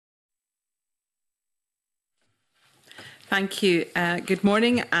Thank you. Good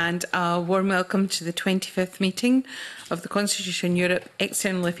morning and a warm welcome to the 25th meeting of the Constitution Europe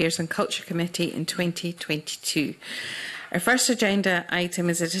External Affairs and Culture Committee in 2022. Our first agenda item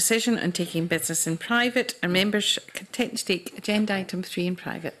is a decision on taking business in private. Our members content to take agenda item 3 in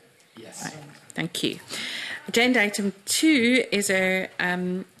private? Yes. Right. Thank you. Agenda item 2 is our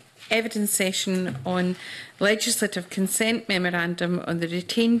evidence session on legislative consent memorandum on the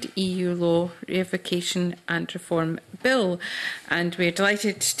retained EU law revocation and reform bill, and we're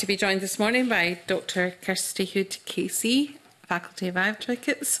delighted to be joined this morning by Dr Kirsty Hood KC, Faculty of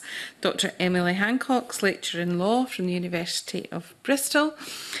Advocates, Dr Emily Hancock, lecturer in law from the University of Bristol,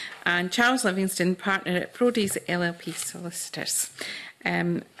 and Charles Livingston, partner at Proddy's LLP Solicitors.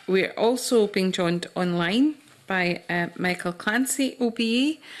 We're also being joined online by Michael Clancy,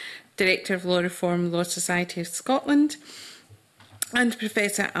 OBE, Director of Law Reform Law Society of Scotland, and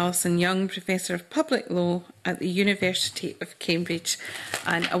Professor Alison Young, Professor of Public Law at the University of Cambridge.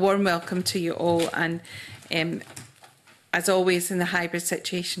 And a warm welcome to you all. And as always in the hybrid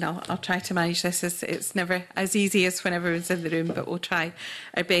situation, I'll try to manage this. It's never as easy as when everyone's in the room, but we'll try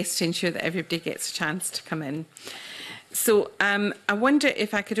our best to ensure that everybody gets a chance to come in. So I wonder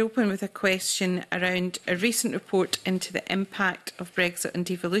if I could open with a question around a recent report into the impact of Brexit on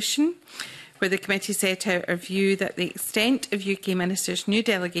devolution, where the committee set out our view that the extent of UK ministers' new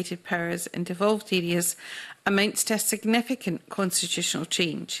delegated powers in devolved areas amounts to a significant constitutional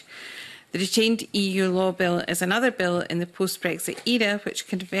change. The retained EU law bill is another bill in the post-Brexit era which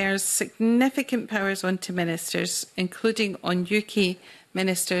confers significant powers onto ministers, including on UK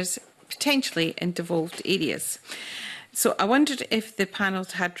ministers, potentially in devolved areas. So I wondered if the panel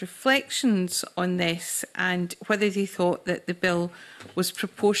had reflections on this and whether they thought that the bill was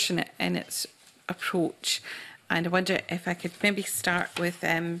proportionate in its approach. And I wonder if I could maybe start with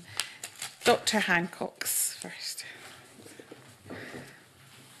Dr Hancock's first.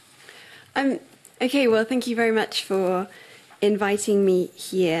 Okay, well, thank you very much for inviting me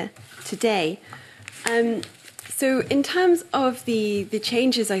here today. So in terms of the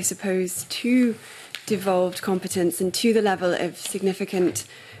changes, I suppose, to devolved competence and to the level of significant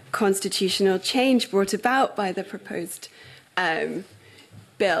constitutional change brought about by the proposed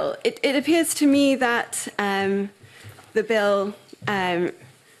bill, it appears to me that the bill, well,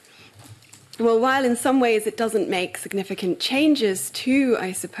 while in some ways it doesn't make significant changes to,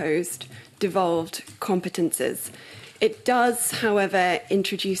 I suppose, devolved competences, it does, however,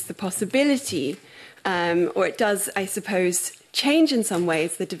 introduce the possibility, or it does, I suppose, change in some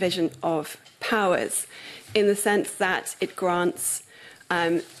ways the division of powers, in the sense that it grants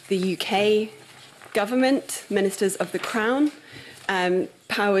the UK government, ministers of the Crown,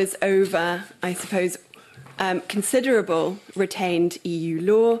 powers over, I suppose, considerable retained EU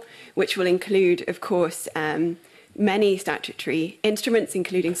law, which will include, of course, many statutory instruments,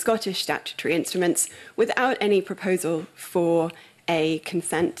 including Scottish statutory instruments, without any proposal for a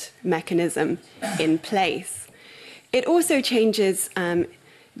consent mechanism in place. It also changes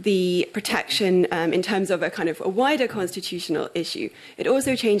the protection in terms of a kind of a wider constitutional issue. It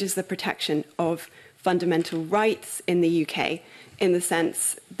also changes the protection of fundamental rights in the UK in the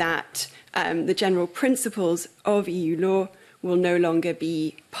sense that the general principles of EU law will no longer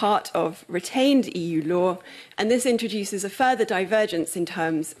be part of retained EU law, and this introduces a further divergence in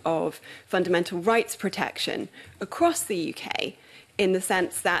terms of fundamental rights protection across the UK, in the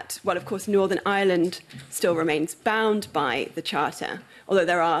sense that, well, of course, Northern Ireland still remains bound by the Charter, although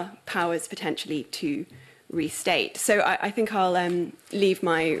there are powers potentially to restate. So I think I'll leave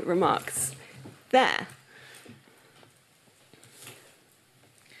my remarks there.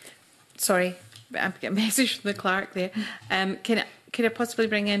 Sorry, I'm getting a message from the clerk there. Can I possibly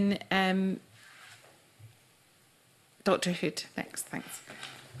bring in Dr Hood next? Thanks.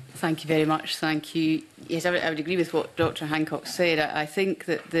 Thank you very much. Thank you. Yes, I would agree with what Dr Hancock said. I think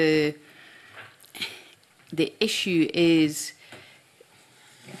that the issue is,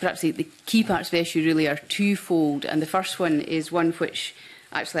 perhaps the key parts of the issue really are twofold. And the first one is one which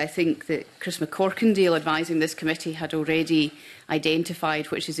actually I think that Chris McCorkindale, advising this committee, had already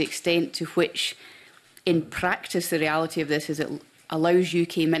identified, which is the extent to which, in practice, the reality of this is it allows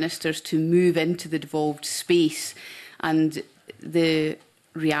UK ministers to move into the devolved space, and the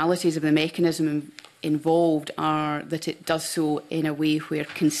realities of the mechanism involved are that it does so in a way where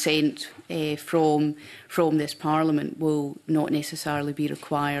consent from this Parliament will not necessarily be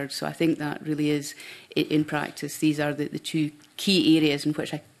required. So I think that really is, in practice, these are the two key areas in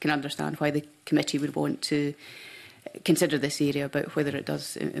which I can understand why the committee would want to consider this area about whether it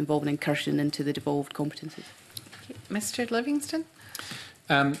does involve an incursion into the devolved competences. Okay. Mr Livingston?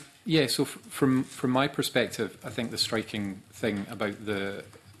 Yeah, so from my perspective, I think the striking thing about the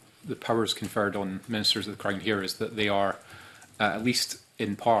powers conferred on ministers of the Crown here is that they are, at least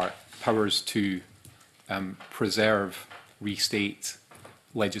in part, powers to preserve, restate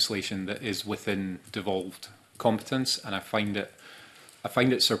legislation that is within devolved competence, and I find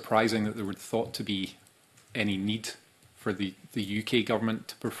it surprising that there would thought to be any need for the UK government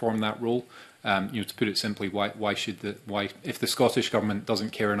to perform that role. To put it simply, why if the Scottish government doesn't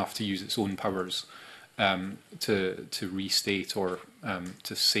care enough to use its own powers to restate or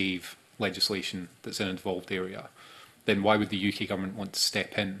to save legislation that's in a devolved area, then why would the UK government want to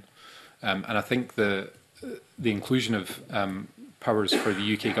step in? And I think the inclusion of powers for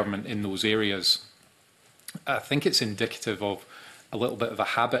the UK government in those areas, I think it's indicative of a little bit of a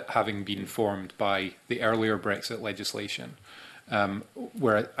habit having been formed by the earlier Brexit legislation,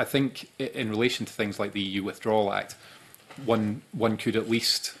 where I think in relation to things like the EU Withdrawal Act, one could at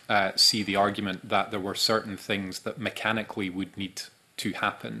least see the argument that there were certain things that mechanically would need to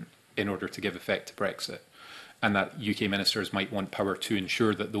happen in order to give effect to Brexit, and that UK ministers might want power to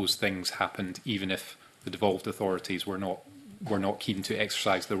ensure that those things happened, even if the devolved authorities were not keen to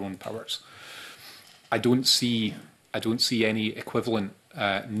exercise their own powers. I don't see any equivalent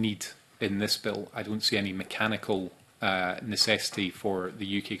need in this bill. I don't see any mechanical necessity for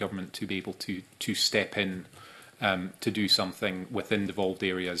the UK government to be able to step in to do something within devolved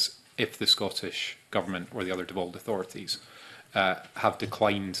areas if the Scottish government or the other devolved authorities have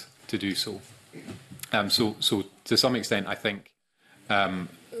declined to do so. So to some extent, I think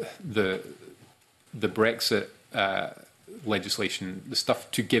the Brexit legislation, the stuff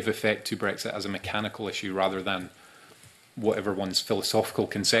to give effect to Brexit as a mechanical issue rather than whatever one's philosophical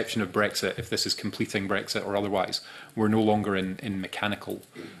conception of Brexit, if this is completing Brexit or otherwise, we're no longer in mechanical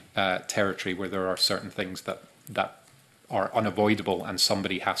territory where there are certain things that are unavoidable and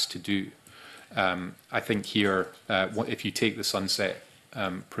somebody has to do. I think here, if you take the sunset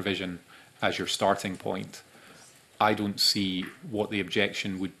provision as your starting point, I don't see what the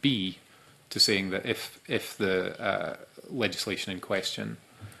objection would be to saying that if the legislation in question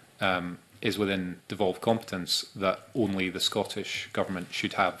is within devolved competence, that only the Scottish government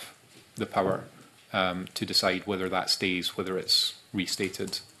should have the power to decide whether that stays, whether it's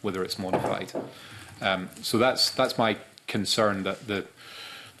restated, whether it's modified. So that's my concern, that the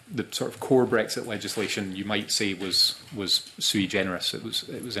sort of core Brexit legislation, you might say, was sui generis. It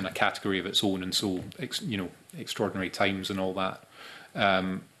was in a category of its own, and so extraordinary times and all that.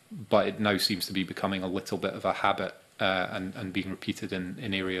 But it now seems to be becoming a little bit of a habit and being repeated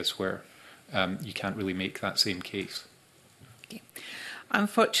in areas where you can't really make that same case. Okay.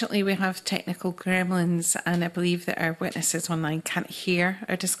 Unfortunately, we have technical gremlins, and I believe that our witnesses online can't hear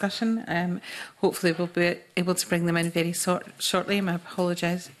our discussion. Hopefully, we'll be able to bring them in very shortly. I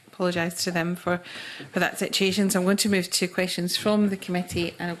apologise to them for that situation. So I'm going to move to questions from the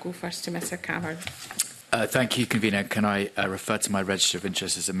committee, and I'll go first to Mr. Cameron. Thank you, Convener. Can I refer to my register of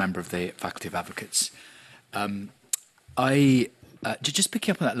interest as a member of the Faculty of Advocates? Just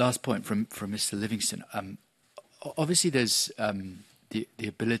picking up on that last point from Mr. Livingston, obviously there's the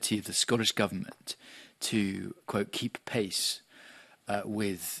ability of the Scottish Government to, quote, keep pace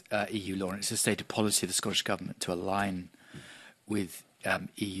with EU law, and it's a stated policy of the Scottish Government to align with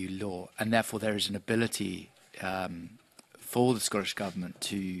EU law, and therefore there is an ability for the Scottish Government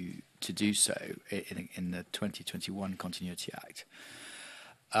to do so in the 2021 Continuity Act.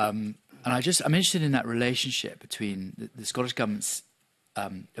 And I'm interested in that relationship between the Scottish Government's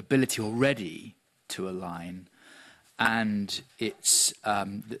ability already to align and its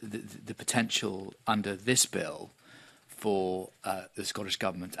the potential under this bill for the Scottish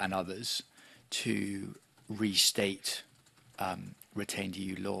Government and others to restate retained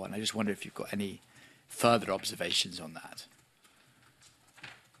EU law. And I just wonder if you've got any further observations on that.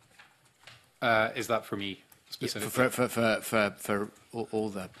 Is that for me specifically? For all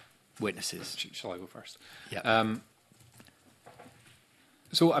the witnesses. Shall I go first? Yeah.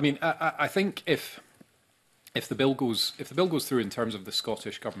 So, I mean, I think if the bill goes through in terms of the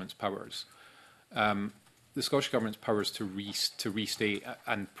Scottish Government's powers, the Scottish Government's powers to restate,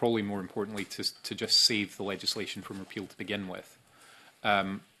 and probably more importantly to just save the legislation from repeal to begin with,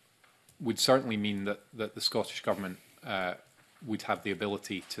 would certainly mean that the Scottish Government would have the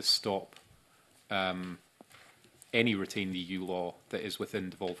ability to stop any retained EU law that is within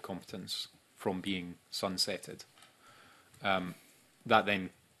devolved competence from being sunsetted. That then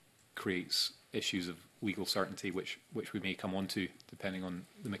creates issues of legal certainty, which we may come on to, depending on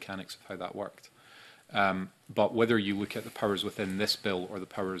the mechanics of how that worked. But whether you look at the powers within this bill or the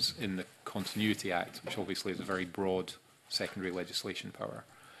powers in the Continuity Act, which obviously is a very broad secondary legislation power,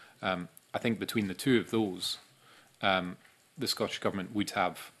 I think between the two of those, the Scottish Government would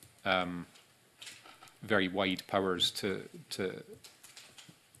have very wide powers to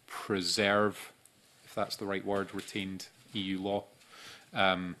preserve, if that's the right word, retained EU law.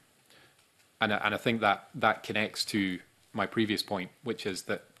 And I think that connects to my previous point, which is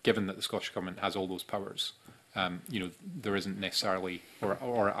that given that the Scottish Government has all those powers, there isn't necessarily,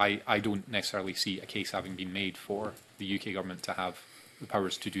 or I don't necessarily see a case having been made for the UK Government to have the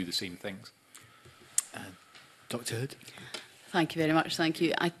powers to do the same things. Dr. Hood? Thank you very much. Thank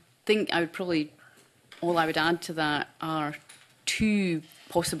you. I think all I would add to that are two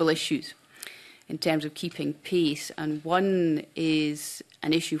possible issues in terms of keeping pace. And one is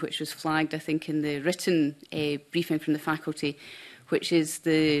an issue which was flagged, I think, in the written briefing from the faculty, which is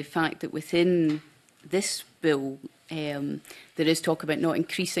the fact that within this bill, there is talk about not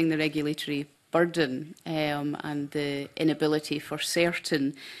increasing the regulatory burden and the inability for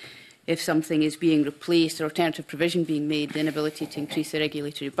certain, if something is being replaced or alternative provision being made, the inability to increase the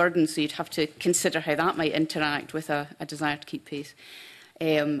regulatory burden. So you'd have to consider how that might interact with a desire to keep pace.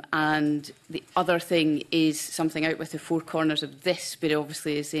 And the other thing is something out with the four corners of this, but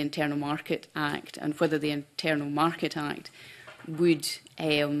obviously is the Internal Market Act, and whether the Internal Market Act would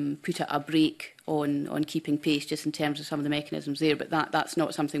put a brake on keeping pace just in terms of some of the mechanisms there. But that's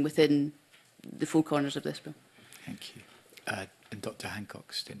not something within the four corners of this bill. Thank you. And Dr.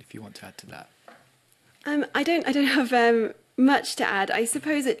 Hancock-Stin, if you want to add to that. I don't have much to add. I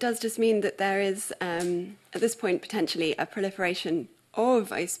suppose it does just mean that there is, at this point, potentially a proliferation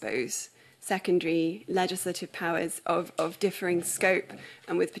of, I suppose, secondary legislative powers of differing scope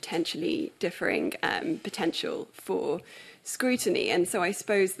and with potentially differing potential for scrutiny. And so I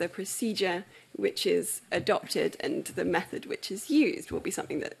suppose the procedure which is adopted and the method which is used will be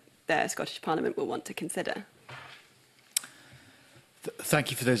something that the Scottish Parliament will want to consider. Thank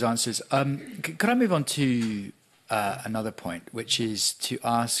you for those answers. Could I move on to another point, which is to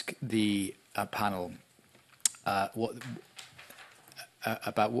ask the panel what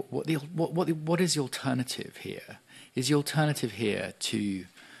is the alternative here? Is the alternative here to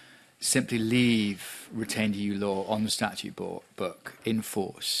simply leave retained EU law on the statute book in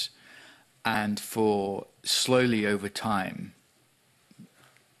force, and for slowly over time,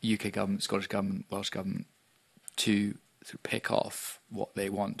 UK government, Scottish government, Welsh government, to pick off what they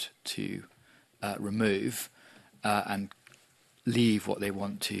want to remove and leave what they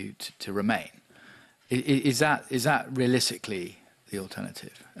want to remain? Is that realistically the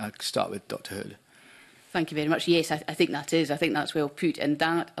alternative? I'll start with Dr. Hood. Thank you very much. Yes, I think that is. I think that's well put, and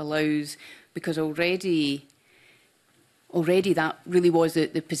that allows, because already that really was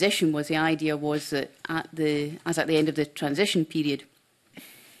the position. Was the idea was that at the end of the transition period,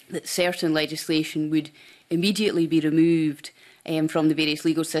 that certain legislation would immediately be removed from the various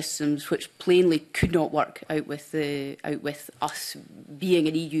legal systems, which plainly could not work out with us being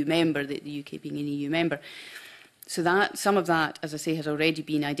an EU member, the UK being an EU member. So that some of that, as I say, has already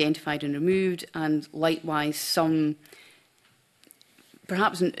been identified and removed, and likewise some,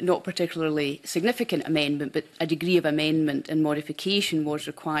 perhaps not particularly significant amendment, but a degree of amendment and modification was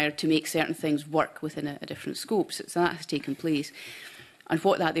required to make certain things work within a different scope. So that has taken place. And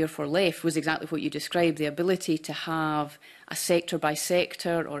what that therefore left was exactly what you described, the ability to have a sector by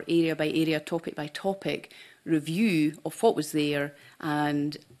sector or area by area, topic by topic review of what was there,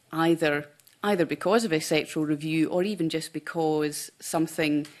 and either because of a sectoral review or even just because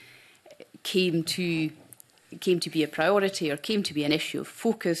something came to be a priority or came to be an issue of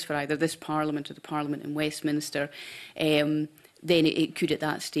focus for either this Parliament or the Parliament in Westminster, then it could at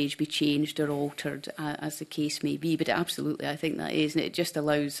that stage be changed or altered as the case may be. But absolutely, I think that is, and it just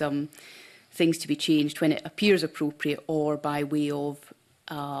allows things to be changed when it appears appropriate or by way of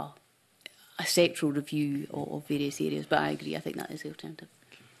a sectoral review of various areas. But I agree, I think that is the alternative.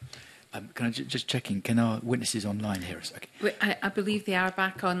 Can I just check in? Can our witnesses online hear us? Okay. I believe they are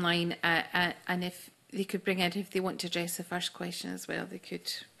back online, and if they could bring in, if they want to address the first question as well, they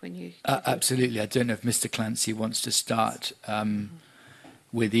could when you... absolutely. I don't know if Mr. Clancy wants to start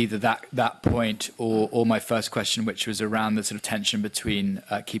with either that point or my first question, which was around the sort of tension between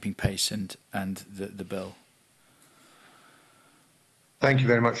keeping pace and the bill. Thank you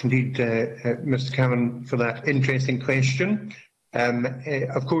very much indeed, Mr. Cameron, for that interesting question.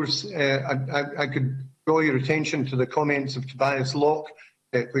 Of course, I could draw your attention to the comments of Tobias Locke,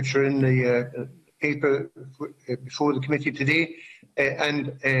 which are in the paper before the committee today,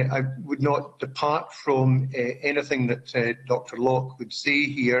 and I would not depart from anything that Dr. Locke would say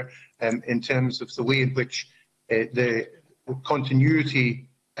here in terms of the way in which the Continuity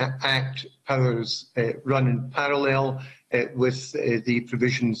Act powers run in parallel with the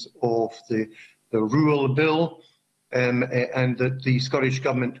provisions of the Rural Bill, and that the Scottish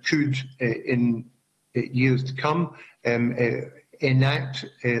Government could, in years to come, enact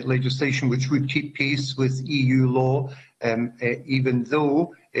legislation which would keep pace with EU law, even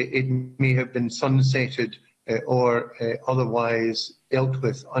though it may have been sunsetted or otherwise dealt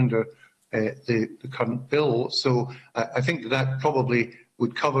with under the current bill. So I think that probably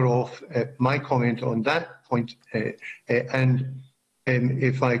would cover off my comment on that point. And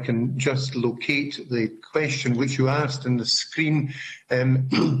if I can just locate the question which you asked on the screen.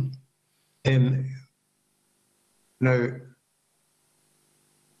 Now,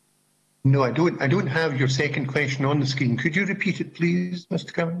 no, I don't have your second question on the screen. Could you repeat it, please,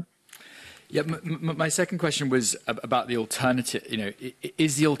 Mr. Cameron? Yeah, my second question was about the alternative. You know,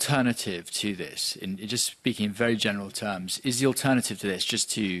 is the alternative to this, in just speaking in very general terms, is the alternative to this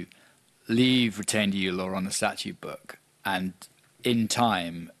just to leave retained EU law on the statute book and in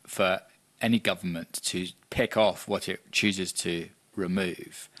time for any government to pick off what it chooses to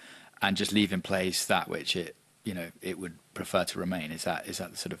remove and just leave in place that which it, you know, it would prefer to remain? Is that the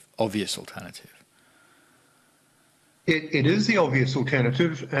sort of obvious alternative? It is the obvious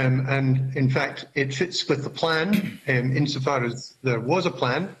alternative, and in fact, it fits with the plan insofar as there was a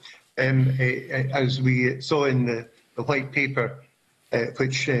plan, as we saw in the white paper,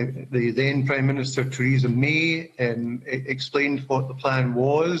 which the then Prime Minister Theresa May explained what the plan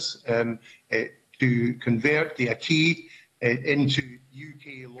was, to convert the acquis into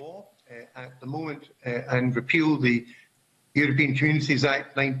UK law at the moment and repeal the European Communities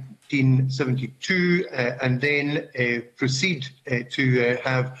Act 1972 and then proceed to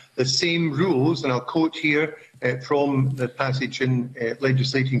have the same rules, and I'll quote here from the passage in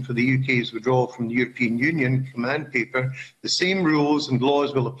legislating for the UK's withdrawal from the European Union command paper, the same rules and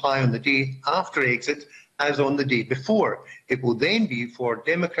laws will apply on the day after exit as on the day before. It will then be for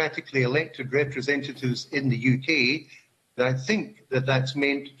democratically elected representatives in the UK. I think that that's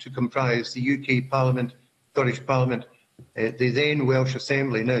meant to comprise the UK Parliament, Scottish Parliament, the then Welsh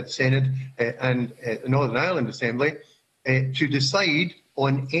Assembly, now the Senate, and the Northern Ireland Assembly, to decide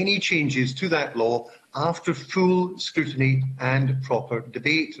on any changes to that law after full scrutiny and proper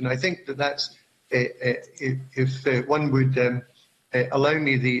debate. And I think that that's, if one would allow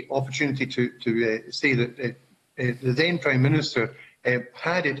me the opportunity to say that the then Prime Minister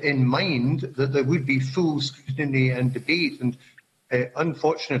had it in mind that there would be full scrutiny and debate. And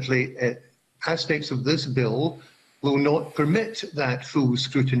unfortunately, aspects of this bill will not permit that full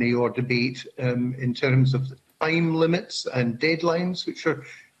scrutiny or debate in terms of the time limits and deadlines which are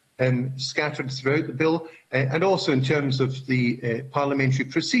scattered throughout the bill, and also in terms of the parliamentary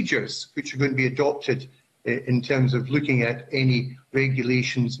procedures which are going to be adopted in terms of looking at any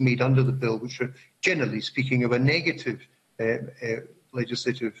regulations made under the bill, which are generally speaking of a negative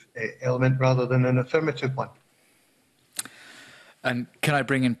legislative element rather than an affirmative one. And can I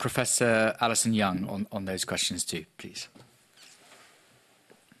bring in Professor Alison Young on those questions too, please?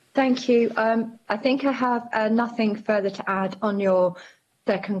 Thank you. I think I have nothing further to add on your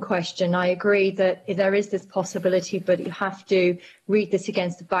second question. I agree that there is this possibility, but you have to read this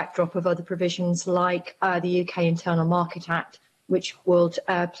against the backdrop of other provisions like the UK Internal Market Act, which would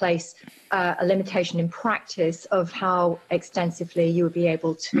place a limitation in practice of how extensively you would be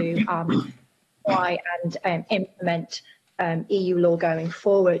able to try and implement EU law going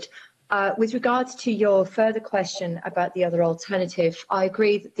forward. With regards to your further question about the other alternative, I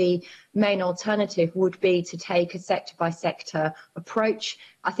agree that the main alternative would be to take a sector-by-sector approach.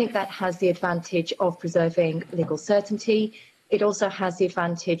 I think that has the advantage of preserving legal certainty. It also has the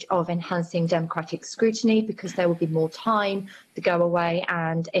advantage of enhancing democratic scrutiny because there will be more time to go away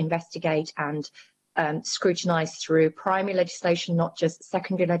and investigate and scrutinise through primary legislation, not just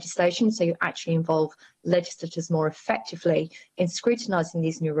secondary legislation. So you actually involve legislators more effectively in scrutinising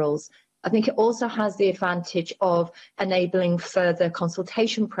these new rules. I think it also has the advantage of enabling further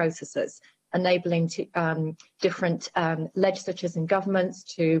consultation processes, enabling different legislatures and governments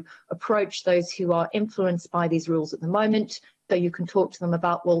to approach those who are influenced by these rules at the moment. So you can talk to them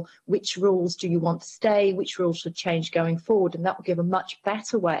about, well, which rules do you want to stay, which rules should change going forward, and that will give a much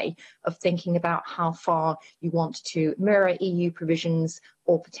better way of thinking about how far you want to mirror EU provisions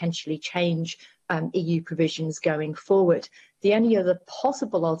or potentially change EU provisions going forward. The only other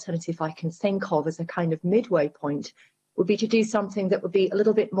possible alternative I can think of as a kind of midway point would be to do something that would be a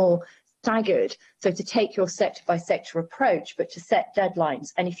little bit more staggered. So to take your sector-by-sector approach, but to set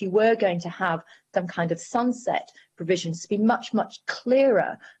deadlines. And if you were going to have some kind of sunset provisions, to be much, much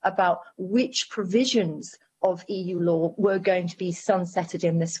clearer about which provisions of EU law were going to be sunsetted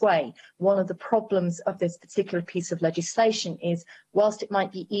in this way. One of the problems of this particular piece of legislation is, whilst it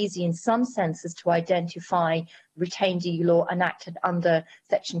might be easy in some senses to identify retained EU law enacted under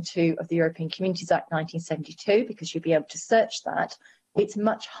Section 2 of the European Communities Act 1972, because you'll be able to search that, it's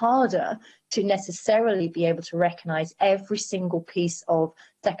much harder to necessarily be able to recognise every single piece of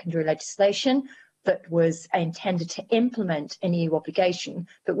secondary legislation that was intended to implement an EU obligation,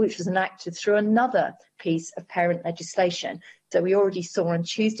 but which was enacted through another piece of parent legislation. So we already saw on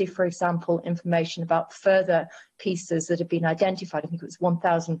Tuesday, for example, information about further pieces that have been identified. I think it was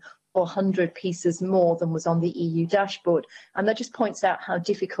 1,400 pieces more than was on the EU dashboard. And that just points out how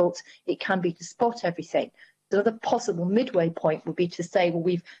difficult it can be to spot everything. The other possible midway point would be to say, well,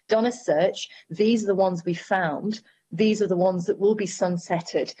 we've done a search, these are the ones we found, these are the ones that will be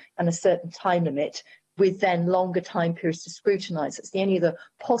sunsetted and a certain time limit, with then longer time periods to scrutinise. It's the only other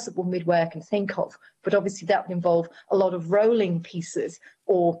possible midway I can think of. But obviously that would involve a lot of rolling pieces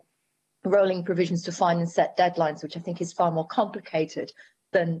or rolling provisions to find and set deadlines, which I think is far more complicated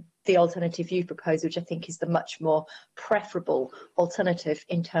than the alternative you propose, which I think is the much more preferable alternative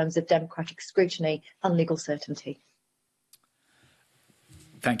in terms of democratic scrutiny and legal certainty.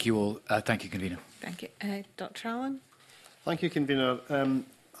 Thank you all. Thank you, Convener. Thank you. Dr. Allen? Thank you, Convener.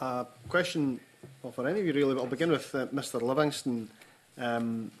 A question for any of you, really, but I'll begin with Mr Livingston.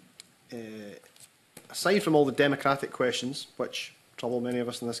 Aside from all the democratic questions, which trouble many of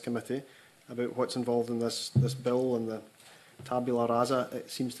us in this committee, about what's involved in this bill and the tabula rasa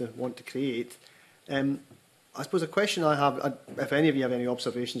it seems to want to create, I suppose a question I have, if any of you have any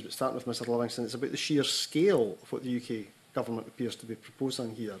observations, but starting with Mr Livingston, it's about the sheer scale of what the UK government appears to be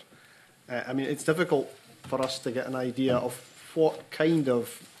proposing here. I mean, it's difficult for us to get an idea of what kind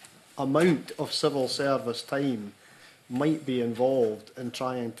of amount of civil service time might be involved in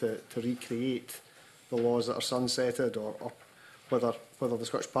trying to recreate the laws that are sunsetted, or whether the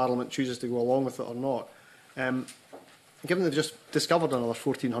Scottish Parliament chooses to go along with it or not. Given they've just discovered another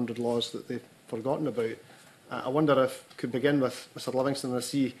 1,400 laws that they've forgotten about, I wonder if I could begin with Mr Livingston. I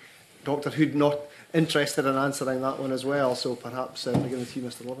see Dr Hood not interested in answering that one as well, so perhaps begin with you,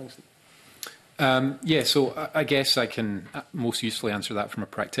 Mr Livingston. Yeah, so I guess I can most usefully answer that from a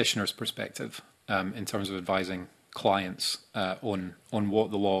practitioner's perspective in terms of advising clients on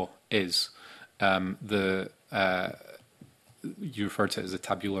what the law is. You referred to it as a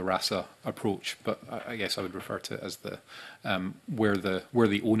tabula rasa approach, but I guess I would refer to it as the where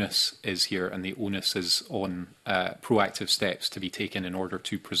the onus is here, and the onus is on proactive steps to be taken in order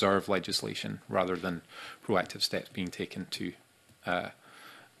to preserve legislation, rather than proactive steps being taken to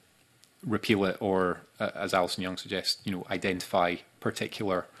repeal it, or as Alison Young suggests, identify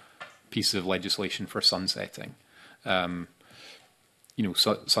particular pieces of legislation for sunsetting.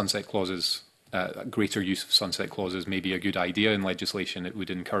 Sunset clauses. Greater use of sunset clauses may be a good idea in legislation. It would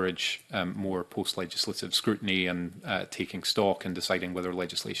encourage more post-legislative scrutiny, and taking stock and deciding whether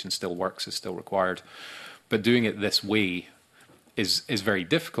legislation still works is still required. But doing it this way is very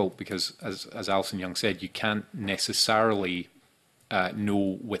difficult, because, as Alison Young said, you can't necessarily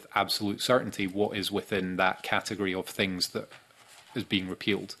know with absolute certainty what is within that category of things that is being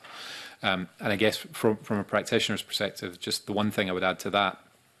repealed. And I guess from a practitioner's perspective, just the one thing I would add to that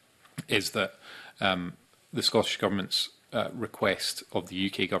is that the Scottish Government's request of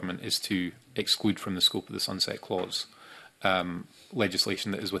the UK Government is to exclude from the scope of the Sunset Clause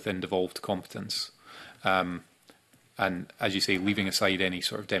legislation that is within devolved competence. And as you say, leaving aside any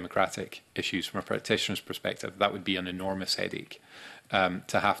sort of democratic issues from a practitioner's perspective, that would be an enormous headache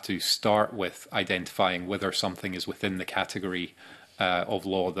to have to start with identifying whether something is within the category of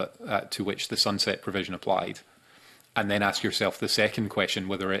law that to which the sunset provision applied. And then ask yourself the second question,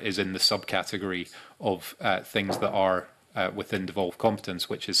 whether it is in the subcategory of things that are within devolved competence,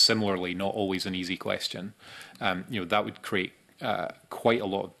 which is similarly not always an easy question. That would create quite a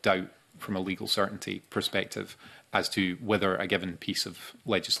lot of doubt from a legal certainty perspective as to whether a given piece of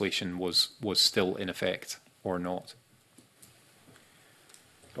legislation was still in effect or not.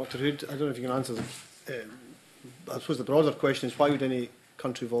 Dr Hood, I don't know if you can answer I suppose the broader question is, why would any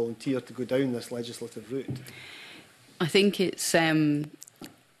country volunteer to go down this legislative route? I think it's,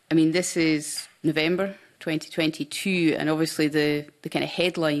 this is November 2022, and obviously the kind of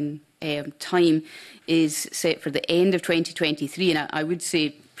headline time is set for the end of 2023. And I would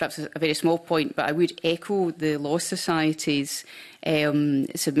say, perhaps a very small point, but I would echo the Law Society's written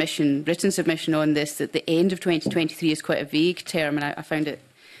submission on this, that the end of 2023 is quite a vague term, and I found it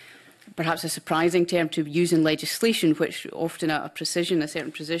perhaps a surprising term to use in legislation, which often a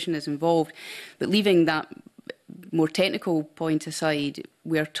certain precision is involved. But leaving that more technical point aside,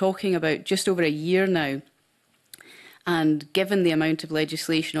 we are talking about just over a year now And given the amount of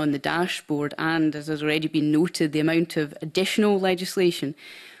legislation on the dashboard and, as has already been noted, the amount of additional legislation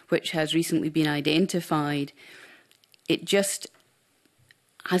which has recently been identified, it just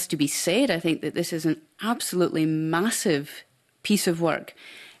has to be said, I think, that this is an absolutely massive piece of work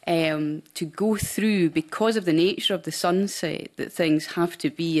to go through, because of the nature of the sunset, that things have to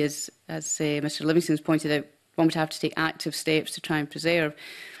be, as Mr Livingston's pointed out, one would have to take active steps to try and preserve.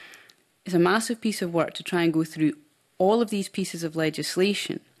 It's a massive piece of work to try and go through all of these pieces of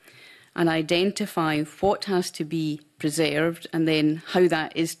legislation and identify what has to be preserved and then how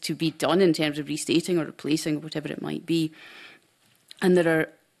that is to be done in terms of restating or replacing or whatever it might be. And there are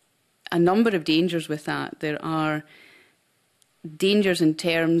a number of dangers with that. There are dangers in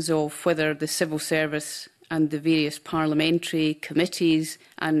terms of whether the civil service and the various parliamentary committees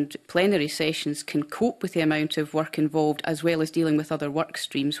and plenary sessions can cope with the amount of work involved, as well as dealing with other work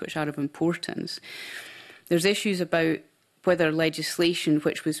streams which are of importance. There's issues about whether legislation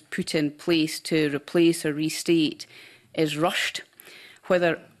which was put in place to replace or restate is rushed,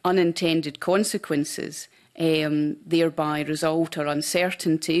 whether unintended consequences thereby result or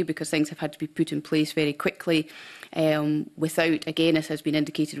uncertainty because things have had to be put in place very quickly without, again, as has been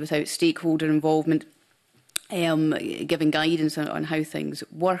indicated, without stakeholder involvement, giving guidance on how things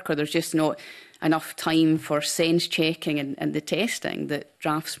work, or there's just not enough time for sense checking and the testing that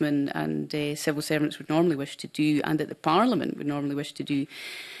draftsmen and civil servants would normally wish to do and that the Parliament would normally wish to do.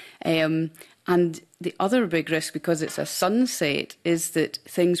 And the other big risk, because it's a sunset, is that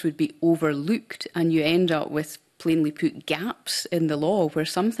things would be overlooked and you end up with, plainly put, gaps in the law where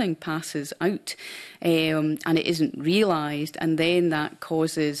something passes out and it isn't realised, and then that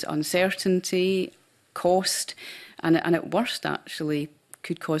causes uncertainty, cost, and at worst actually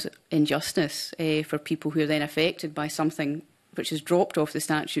could cause injustice for people who are then affected by something which is dropped off the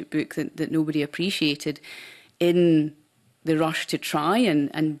statute book that nobody appreciated in the rush to try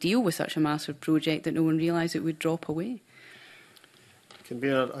and deal with such a massive project that no one realised it would drop away.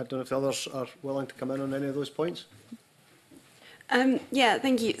 Convener, I don't know if the others are willing to come in on any of those points. Yeah,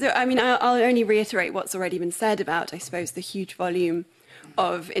 thank you. So, I mean, I'll only reiterate what's already been said about, I suppose, the huge volume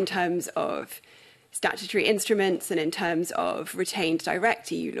in terms of statutory instruments and in terms of retained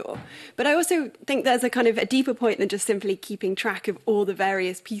direct EU law. But I also think there's a kind of a deeper point than just simply keeping track of all the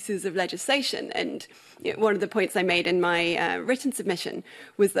various pieces of legislation. And one of the points I made in my written submission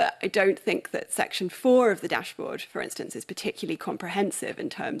was that I don't think that Section 4 of the dashboard, for instance, is particularly comprehensive in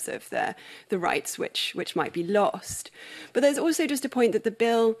terms of the rights which might be lost. But there's also just a point that the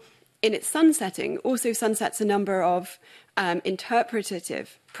bill, in its sunsetting, also sunsets a number of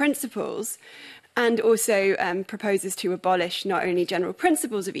interpretative principles, and also proposes to abolish not only general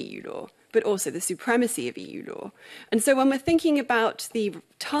principles of EU law, but also the supremacy of EU law. And so when we're thinking about the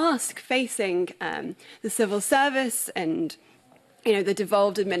task facing the civil service and the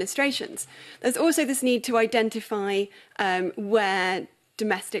devolved administrations, there's also this need to identify where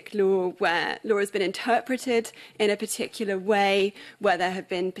domestic law, where law has been interpreted in a particular way, where there have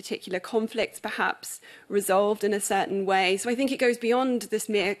been particular conflicts perhaps resolved in a certain way. So I think it goes beyond this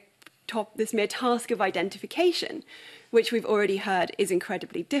mere task of identification, which we've already heard is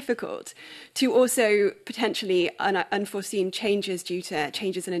incredibly difficult, to also potentially unforeseen changes due to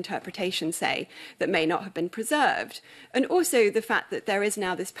changes in interpretation, say, that may not have been preserved. And also the fact that there is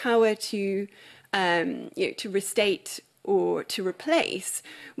now this power to restate or to replace,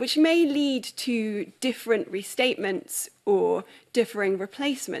 which may lead to different restatements or differing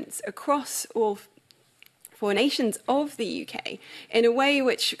replacements across all four nations of the UK in a way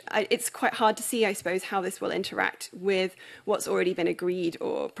which it's quite hard to see, I suppose, how this will interact with what's already been agreed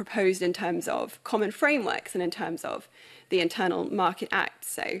or proposed in terms of common frameworks and in terms of the Internal Market Act.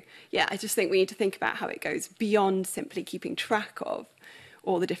 So, yeah, I just think we need to think about how it goes beyond simply keeping track of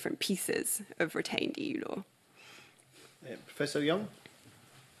all the different pieces of retained EU law. Professor Young?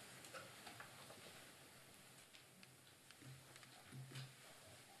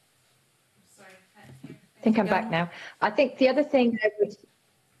 I think I'm back now. I think the other thing I would...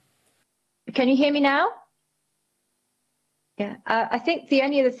 Can you hear me now? Yeah. I think the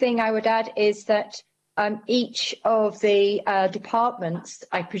only other thing I would add is that each of the departments,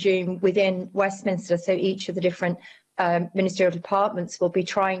 I presume, within Westminster, so each of the different ministerial departments will be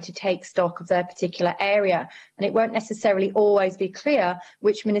trying to take stock of their particular area, and it won't necessarily always be clear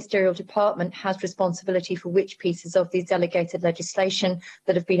which ministerial department has responsibility for which pieces of these delegated legislation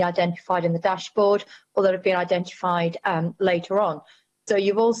that have been identified in the dashboard or that have been identified later on. So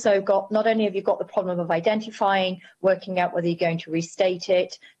you've also got, not only have you got the problem of identifying, working out whether you're going to restate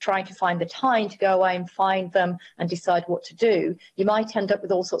it, trying to find the time to go away and find them and decide what to do, you might end up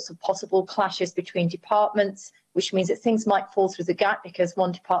with all sorts of possible clashes between departments, which means that things might fall through the gap because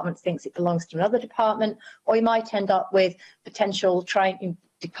one department thinks it belongs to another department, or you might end up with potential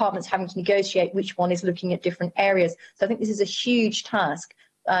departments having to negotiate which one is looking at different areas. So I think this is a huge task,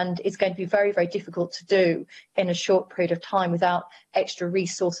 and it's going to be very, very difficult to do in a short period of time without extra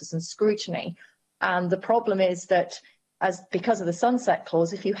resources and scrutiny. And the problem is that because of the sunset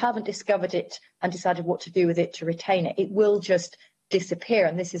clause, if you haven't discovered it and decided what to do with it to retain it, it will just disappear,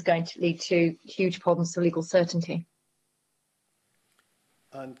 and this is going to lead to huge problems for legal certainty.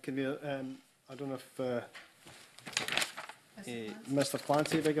 And can we, I don't know if Mr.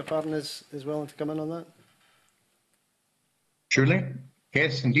 Clancy, beg your pardon, is willing to come in on that? Surely.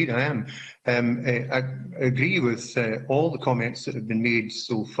 Yes, indeed I am. I agree with all the comments that have been made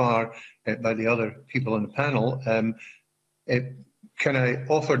so far by the other people on the panel. Can I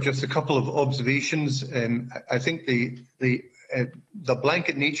offer just a couple of observations? I think the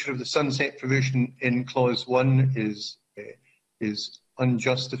blanket nature of the sunset provision in clause 1 is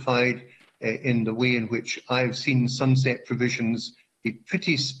unjustified in the way in which I've seen sunset provisions be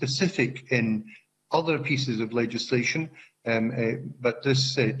pretty specific in other pieces of legislation. But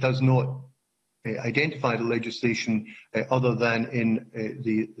this does not identify the legislation other than in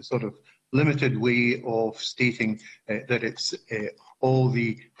the sort of limited way of stating that it's all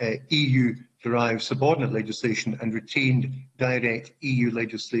the EU-derived subordinate legislation and retained direct EU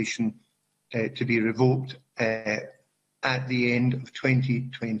legislation to be revoked at the end of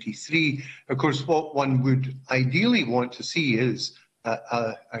 2023. Of course, what one would ideally want to see is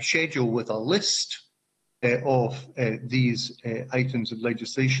a schedule with a list of these items of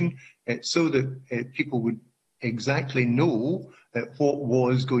legislation so that people would exactly know what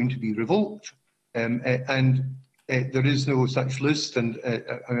was going to be revoked. And there is no such list, and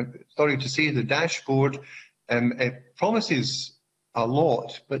I'm sorry to say the dashboard promises a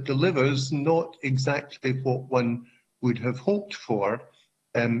lot but delivers not exactly what one would have hoped for,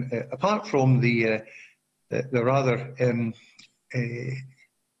 apart from the rather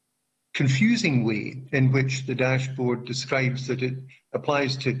confusing way in which the dashboard describes that it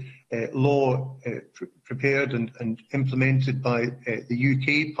applies to law prepared and implemented by the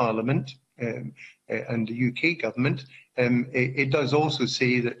UK Parliament and the UK government. It does also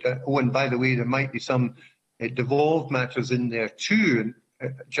say that, oh, and by the way, there might be some devolved matters in there too,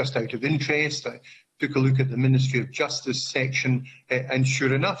 and just out of interest, I took a look at the Ministry of Justice section, and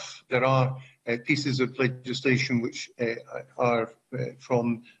sure enough, there are pieces of legislation which are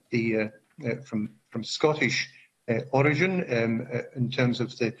from the from Scottish origin in terms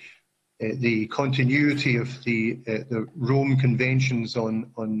of the continuity of the Rome Conventions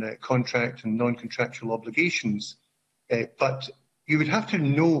on contract and non-contractual obligations. But you would have to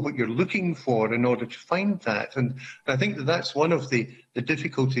know what you're looking for in order to find that. And I think that that's one of the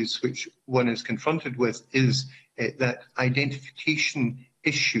difficulties which one is confronted with, is that identification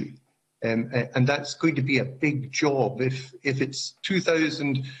issue. And that's going to be a big job. If it's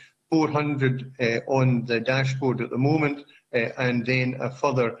 2,400 on the dashboard at the moment, and then a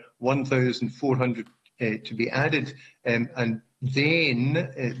further 1,400 to be added, and then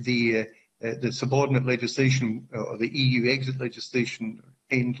the subordinate legislation, or the EU exit legislation,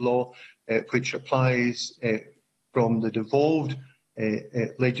 end law, which applies from the devolved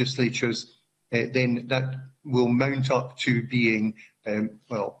legislatures, then that will mount up to being,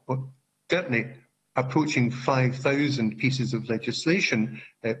 well, certainly approaching 5,000 pieces of legislation,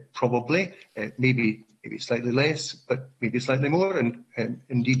 probably, maybe slightly less, but maybe slightly more. And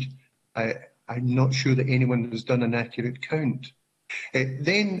indeed, I'm not sure that anyone has done an accurate count.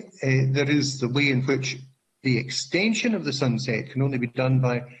 Then there is the way in which the extension of the sunset can only be done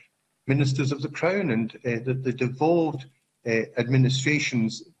by ministers of the Crown, and the devolved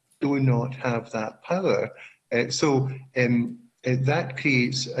administrations do not have that power. So that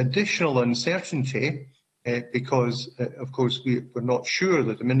creates additional uncertainty because, of course, we're not sure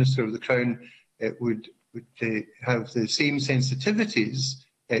that the Minister of the Crown would have the same sensitivities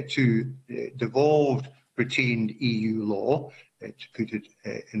to devolved retained EU law, to put it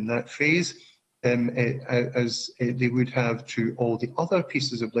in that phrase, as they would have to all the other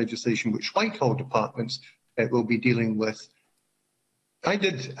pieces of legislation which Whitehall departments will be dealing with. I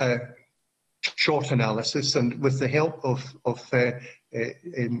did a short analysis, and with the help of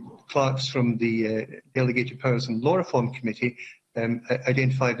clerks from the Delegated Powers and Law Reform Committee,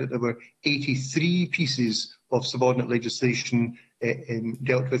 identified that there were 83 pieces of subordinate legislation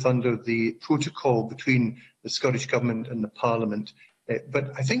dealt with under the protocol between the Scottish Government and the Parliament.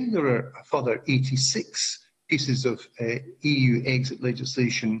 But I think there are a further 86 pieces of EU exit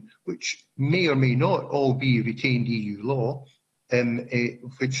legislation which may or may not all be retained EU law,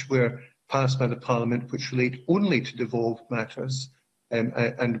 which were passed by the Parliament, which relate only to devolved matters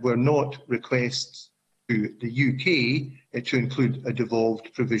and were not requests to the UK to include a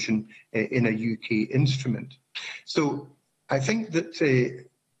devolved provision in a UK instrument. So I think that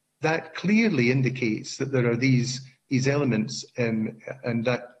that clearly indicates that there are these elements, and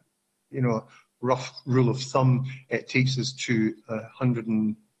that, you know, rough rule of thumb, it takes us to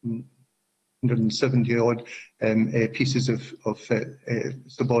 170 odd pieces of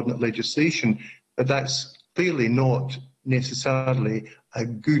subordinate legislation, but that's clearly not necessarily a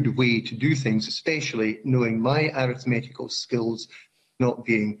good way to do things, especially knowing my arithmetical skills not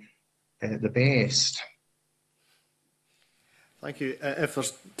being the best. Thank you. If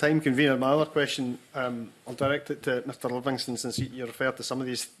there's time, convener, my other question, I'll direct it to Mr Livingston, since you referred to some of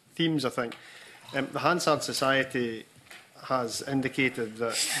these themes, I think. The Hansard Society has indicated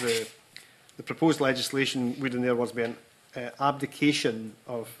that the proposed legislation would, in their words, be an abdication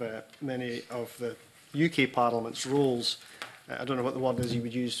of many of the UK Parliament's roles. I don't know what the word is you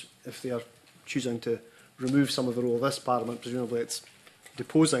would use if they are choosing to remove some of the role of this Parliament. Presumably it's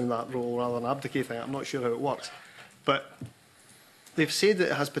deposing that role rather than abdicating it. I'm not sure how it works. But they've said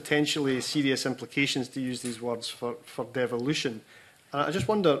that it has potentially serious implications, to use these words, for devolution. And I just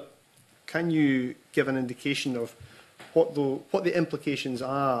wonder, can you give an indication of what the implications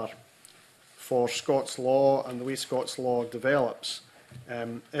are for Scots law and the way Scots law develops,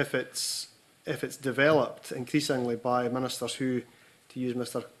 if it's developed increasingly by ministers who, to use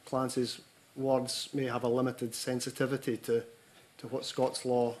Mr Clancy's words, may have a limited sensitivity to what Scots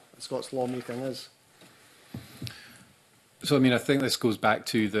law making is? So, I mean, I think this goes back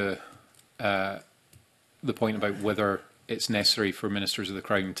to the point about whether it's necessary for ministers of the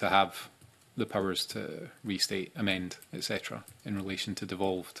Crown to have the powers to restate, amend, etc., in relation to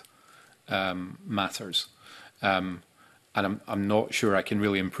devolved matters. And I'm not sure I can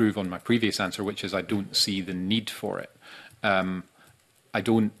really improve on my previous answer, which is I don't see the need for it. I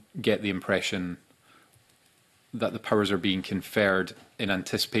don't get the impression that the powers are being conferred in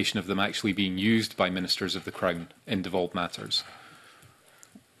anticipation of them actually being used by ministers of the Crown in devolved matters,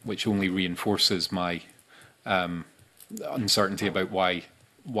 which only reinforces my uncertainty about why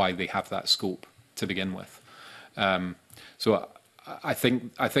they have that scope to begin with. So I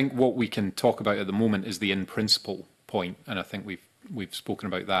think what we can talk about at the moment is the in principle point, and I think we've spoken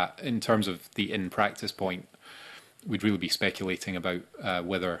about that. In terms of the in practice point, we'd really be speculating about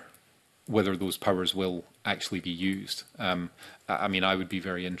whether those powers will actually be used. I mean, I would be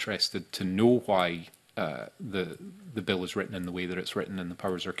very interested to know why the bill is written in the way that it's written and the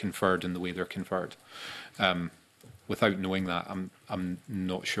powers are conferred in the way they're conferred. Without knowing that, I'm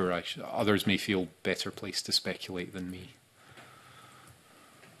not sure. Others may feel better placed to speculate than me.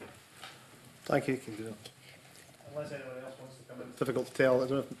 Thank you. Unless anyone else wants to come in, it's difficult to tell. I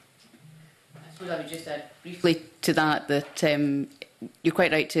don't know. I suppose I would just add briefly to that you're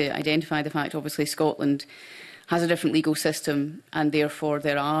quite right to identify the fact, obviously, Scotland has a different legal system, and therefore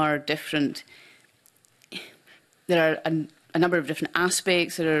there are a number of different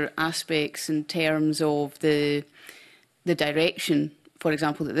aspects. There are aspects in terms of the direction, for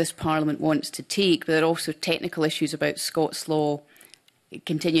example, that this Parliament wants to take, but there are also technical issues about Scots law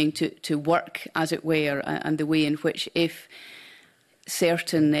continuing to work, as it were, and the way in which, if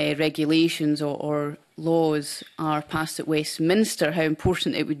certain regulations or laws are passed at Westminster, how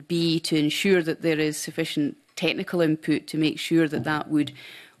important it would be to ensure that there is sufficient technical input to make sure that that would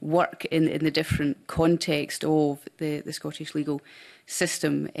work in the different context of the Scottish legal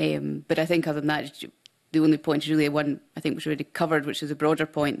system. But I think other than that, the only point is really one I think was already covered, which is a broader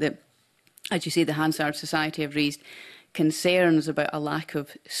point that, as you say, the Hansard Society have raised concerns about a lack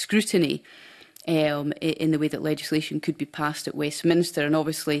of scrutiny in the way that legislation could be passed at Westminster. And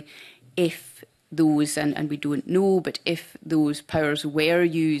obviously, if those, and we don't know, but if those powers were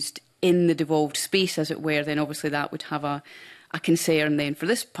used in the devolved space, as it were, then obviously that would have a concern then for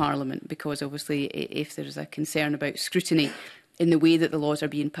this Parliament, because obviously if there's a concern about scrutiny in the way that the laws are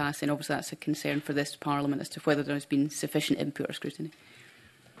being passed, then obviously that's a concern for this Parliament as to whether there has been sufficient input or scrutiny.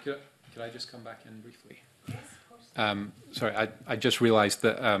 Could I just come back in briefly? Yes, of course. Sorry, I just realised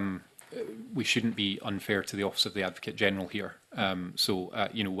that we shouldn't be unfair to the Office of the Advocate General here.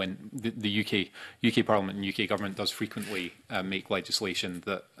 You know, when the UK Parliament and UK Government does frequently make legislation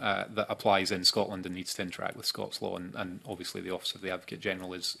that applies in Scotland and needs to interact with Scots law, and obviously the Office of the Advocate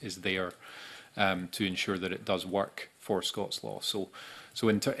General is there to ensure that it does work for Scots law. So So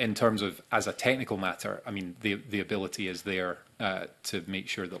in terms of as a technical matter, I mean, the ability is there to make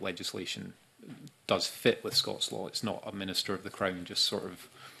sure that legislation does fit with Scots law. It's not a Minister of the Crown just sort of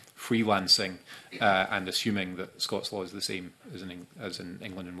freelancing and assuming that Scots law is the same as in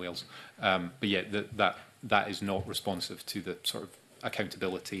England and Wales. But yet that is not responsive to the sort of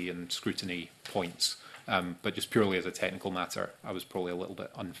accountability and scrutiny points. But just purely as a technical matter, I was probably a little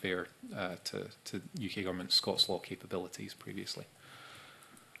bit unfair to UK Government's Scots law capabilities previously.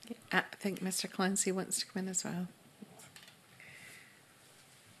 I think Mr Clancy wants to come in as well.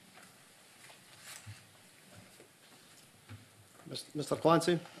 Mr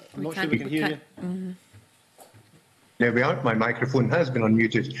Clancy, I'm not sure we can hear you. Mm-hmm. There we are. My microphone has been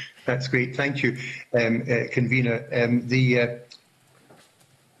unmuted. That's great. Thank you, Convener.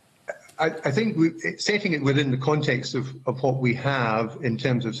 I think setting it within the context of what we have in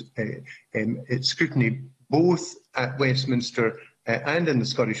terms of its scrutiny, both at Westminster and in the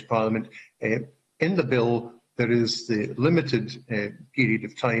Scottish Parliament, in the bill there is the limited period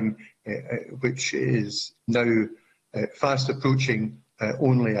of time which is now fast approaching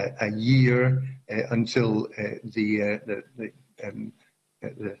only a year until the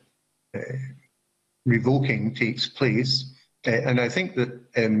revoking takes place. And I think that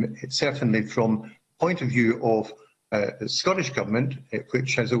it's certainly from the point of view of the Scottish Government,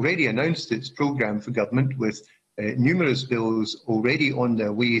 which has already announced its programme for government with numerous bills already on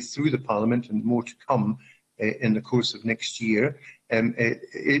their way through the Parliament and more to come in the course of next year,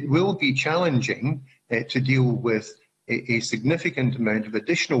 it will be challenging to deal with a significant amount of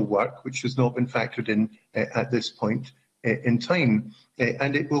additional work which has not been factored in at this point in time.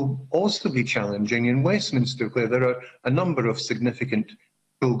 And it will also be challenging in Westminster, where there are a number of significant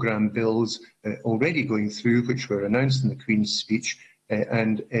programme bills already going through, which were announced in the Queen's speech,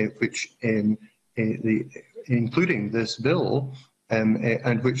 and which, including this bill,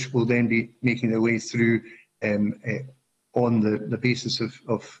 and which will then be making their way through on the basis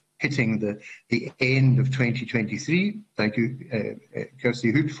of hitting the end of 2023. Thank you,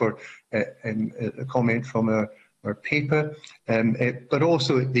 Kirsty Hood, for a comment from our paper, but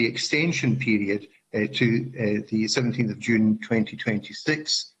also the extension period to the 17th of June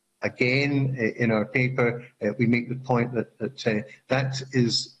 2026. Again, in our paper, we make the point that that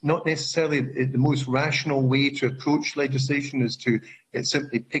is not necessarily the most rational way to approach legislation, is to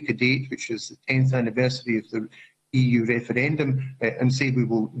simply pick a date, which is the 10th anniversary of the EU referendum, and say we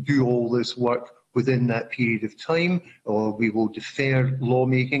will do all this work within that period of time, or we will defer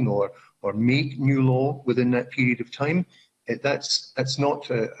lawmaking or make new law within that period of time. That's not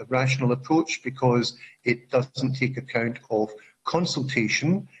a rational approach, because it doesn't take account of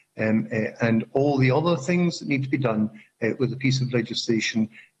consultation and all the other things that need to be done with a piece of legislation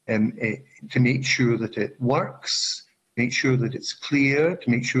to make sure that it works, make sure that it's clear, to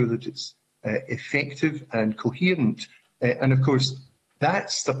make sure that it's effective and coherent. And of course,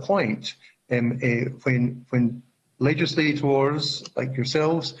 that's the point when legislators like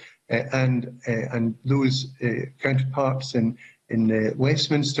yourselves and those counterparts in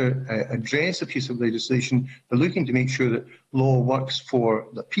Westminster address a piece of legislation, they're looking to make sure that law works for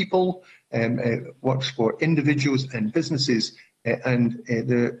the people, works for individuals and businesses, and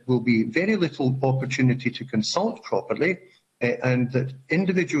there will be very little opportunity to consult properly, and that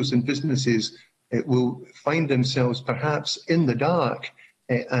individuals and businesses will find themselves perhaps in the dark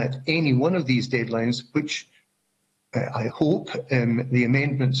at any one of these deadlines, which I hope the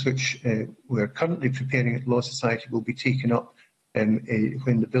amendments which we're currently preparing at Law Society will be taken up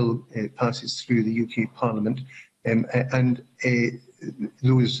when the bill passes through the UK Parliament, and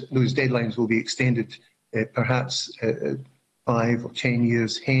those deadlines will be extended perhaps 5 or 10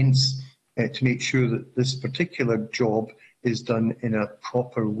 years hence, to make sure that this particular job is done in a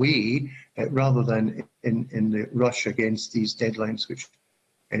proper way, rather than in the rush against these deadlines, which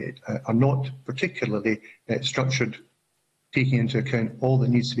are not particularly structured, taking into account all that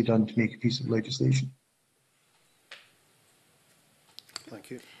needs to be done to make a piece of legislation.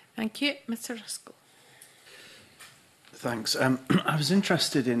 Thank you. Thank you. Mr Ruskell. Thanks. I was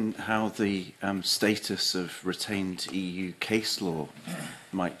interested in how the status of retained EU case law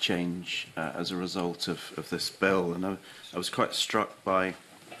might change as a result of this bill. And I was quite struck by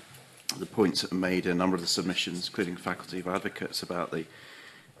the points that were made in a number of the submissions, including Faculty of Advocates, about the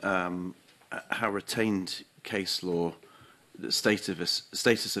how retained case law, the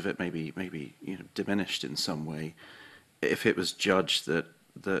status of it may be diminished in some way if it was judged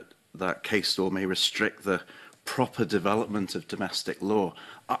that case law may restrict the proper development of domestic law.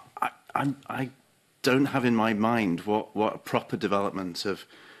 I don't have in my mind what a proper development of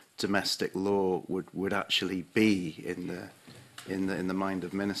domestic law would actually be in in the mind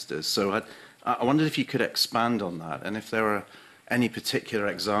of ministers. So I wondered if you could expand on that, and if there are any particular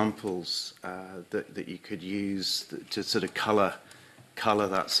examples that you could use to sort of colour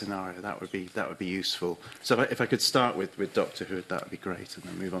that scenario. That would be useful. So if I could start with Dr. Hood, that would be great, and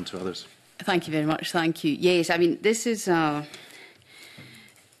then move on to others. Thank you very much. Thank you. Yes, I mean, this is there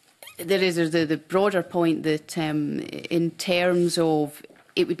is the broader point that in terms of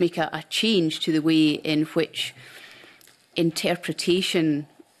it would make a change to the way in which interpretation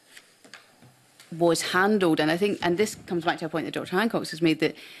was handled. And I think, and this comes back to a point that Dr. Hancock has made,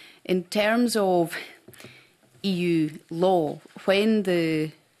 that in terms of EU law, when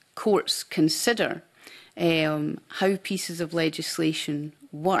the courts consider how pieces of legislation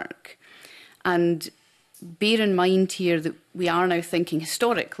work, and bear in mind here that we are now thinking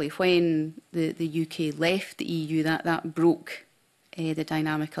historically, when the UK left the EU, that broke the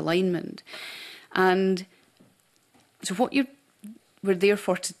dynamic alignment. And so what we're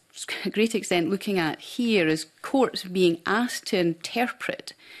therefore to a great extent looking at here is courts being asked to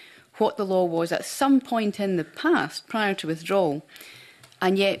interpret what the law was at some point in the past prior to withdrawal,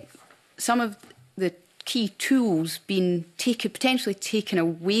 and yet some of the key tools being potentially taken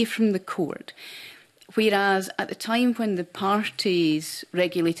away from the court. Whereas at the time when the parties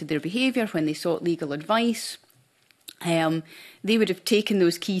regulated their behaviour, when they sought legal advice, they would have taken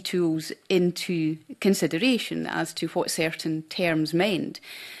those key tools into consideration as to what certain terms meant.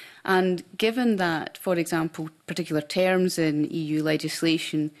 And given that, for example, particular terms in EU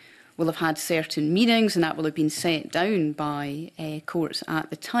legislation will have had certain meanings, and that will have been set down by courts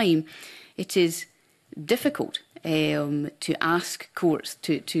at the time, it is difficult to ask courts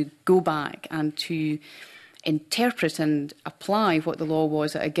to go back and to interpret and apply what the law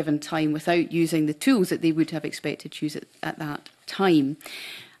was at a given time without using the tools that they would have expected to use at that time.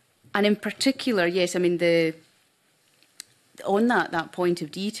 And in particular, yes, I mean, on that point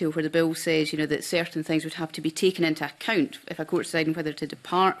of detail where the bill says, that certain things would have to be taken into account if a court's deciding whether to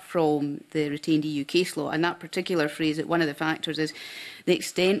depart from the retained EU case law, and that particular phrase, that one of the factors is the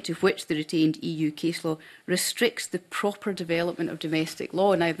extent to which the retained EU case law restricts the proper development of domestic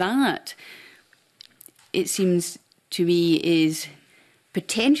law. Now that, it seems to me, is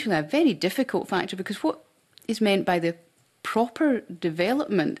potentially a very difficult factor, because what is meant by the proper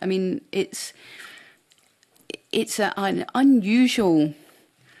development, I mean, it's an unusual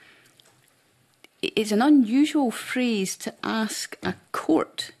phrase to ask a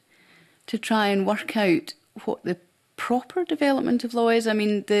court to try and work out what the proper development of law is. I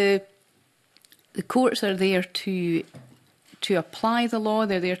mean, the courts are there to apply the law.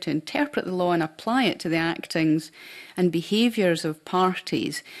 They're there to interpret the law and apply it to the actings and behaviours of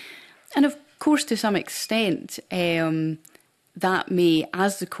parties. And of course, to some extent, that may,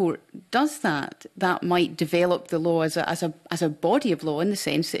 as the court does that might develop the law as a body of law, in the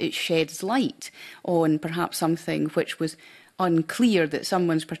sense that it sheds light on perhaps something which was unclear, that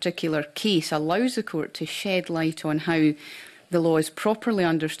someone's particular case allows the court to shed light on how the law is properly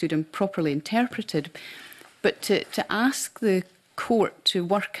understood and properly interpreted. But to ask the court to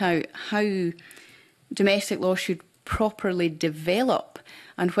work out how domestic law should properly develop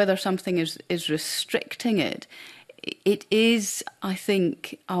and whether something is restricting it, it is, I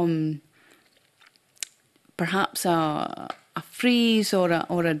think, perhaps a phrase or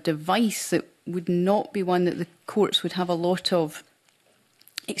a device that would not be one that the courts would have a lot of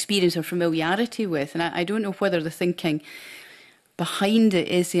experience or familiarity with. And I don't know whether the thinking behind it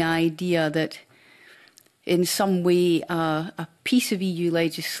is the idea that in some way a piece of EU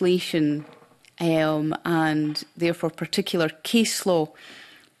legislation and therefore particular case law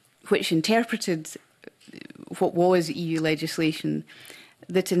which interpreted what was EU legislation,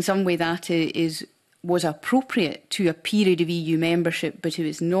 that in some way that was appropriate to a period of EU membership, but it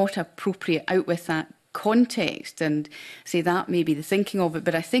was not appropriate out with that context, and say that may be the thinking of it.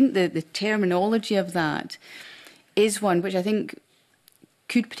 But I think the terminology of that is one which I think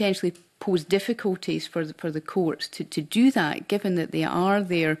could potentially pose difficulties for the courts to do that, given that they are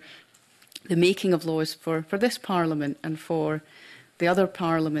there, the making of laws for this Parliament and for the other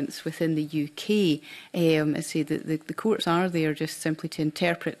parliaments within the UK. I say that the courts are there just simply to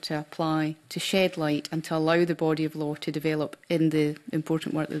interpret, to apply, to shed light, and to allow the body of law to develop in the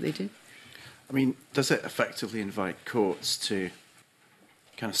important work that they do. I mean, does it effectively invite courts to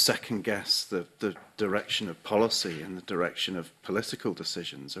kind of second-guess the direction of policy and the direction of political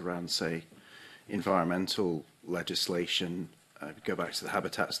decisions around, say, environmental legislation? Go back to the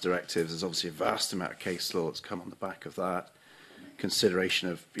Habitats Directives. There's obviously a vast amount of case law that's come on the back of that. Consideration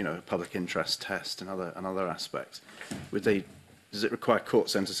of, public interest test and other aspects. Does it require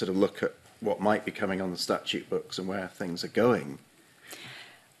courts then to sort of look at what might be coming on the statute books and where things are going?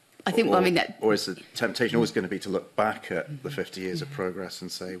 I think, I mean, that, or is the temptation always going to be to look back at the 50 years of progress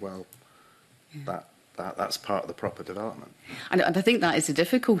and say, well, that's part of the proper development? and I think that is the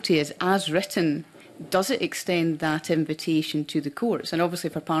difficulty, is as written, does it extend that invitation to the courts? And obviously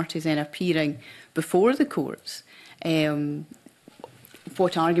for parties then appearing before the courts,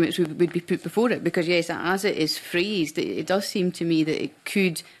 what arguments would be put before it? Because yes, as it is phrased, it does seem to me that it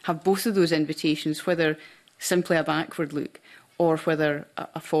could have both of those invitations, whether simply a backward look or whether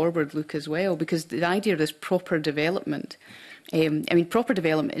a forward look as well. Because the idea of this proper development, I mean, proper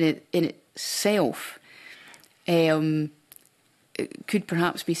development in itself it could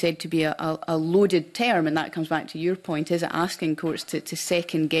perhaps be said to be a loaded term, and that comes back to your point. Is it asking courts to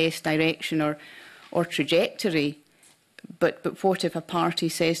second-guess direction or trajectory? But what if a party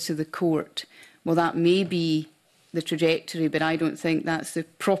says to the court, well, that may be the trajectory, but I don't think that's the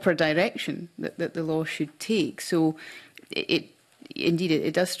proper direction that the law should take. So indeed,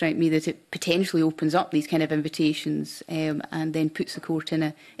 it does strike me that it potentially opens up these kind of invitations and then puts the court in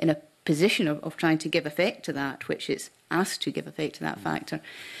a position of trying to give effect to that, which it's asked to give effect to that factor.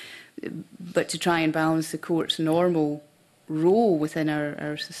 But to try and balance the court's normal role within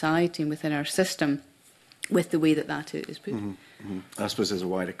our society and within our system with the way that is put. I suppose there's a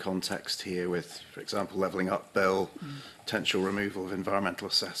wider context here with, for example, Levelling Up Bill, potential removal of environmental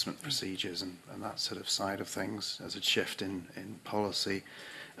assessment procedures and that sort of side of things as a shift in policy.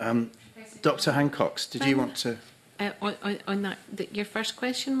 Dr Hancocks, did you want to... on that, your first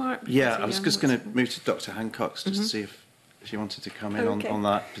question, Mark? Yeah, I was just going to move to Dr Hancocks just to see if you wanted to come in on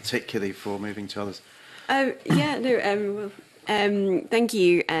that, particularly for moving to others. Thank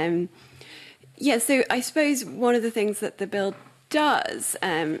you. Yeah, so I suppose one of the things that the bill does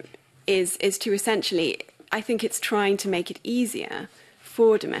is to essentially, I think it's trying to make it easier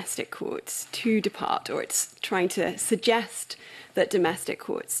for domestic courts to depart, or it's trying to suggest that domestic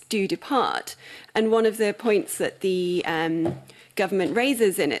courts do depart. And one of the points that the government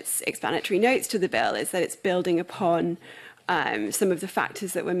raises in its explanatory notes to the bill is that it's building upon some of the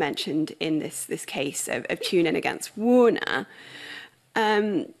factors that were mentioned in this case of Tunin against Warner.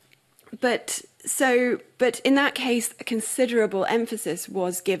 But in that case, a considerable emphasis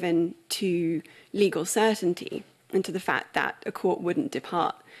was given to legal certainty and to the fact that a court wouldn't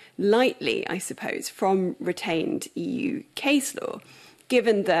depart lightly, I suppose, from retained EU case law,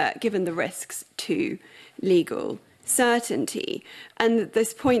 given the risks to legal certainty. And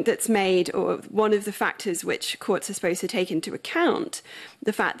this point that's made, or one of the factors which courts are supposed to take into account,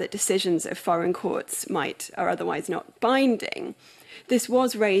 the fact that decisions of foreign courts are otherwise not binding. This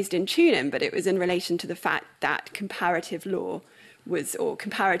was raised in Tunin, but it was in relation to the fact that comparative law or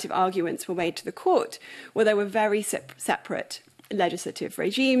comparative arguments were made to the court, where there were very separate legislative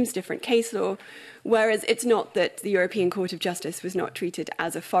regimes, different case law, whereas it's not that the European Court of Justice was not treated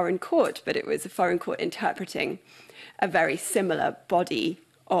as a foreign court, but it was a foreign court interpreting a very similar body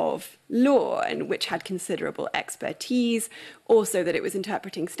of law, and which had considerable expertise, also that it was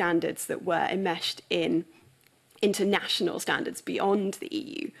interpreting standards that were enmeshed in international standards beyond the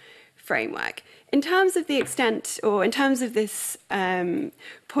EU framework. In terms of the extent, or in terms of this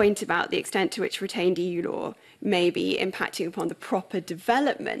point about the extent to which retained EU law may be impacting upon the proper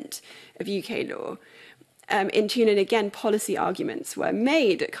development of UK law, in Tunin, again, policy arguments were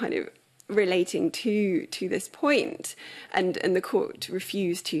made kind of relating to this point, and the court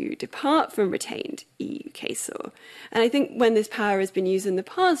refused to depart from retained EU case law. And I think when this power has been used in the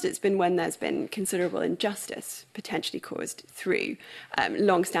past, it's been when there's been considerable injustice potentially caused through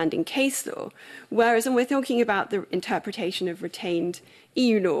long-standing case law. Whereas when we're talking about the interpretation of retained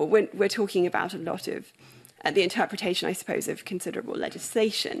EU law, we're talking about a lot of the interpretation, I suppose, of considerable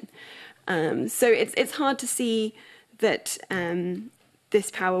legislation. So it's hard to see that this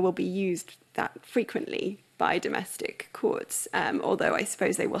power will be used that frequently by domestic courts, although I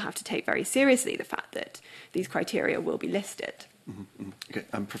suppose they will have to take very seriously the fact that these criteria will be listed. Okay,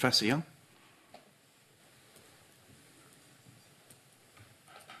 Professor Young?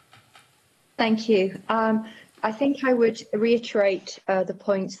 Thank you. I think I would reiterate the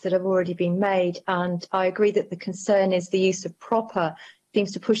points that have already been made, and I agree that the concern is the use of proper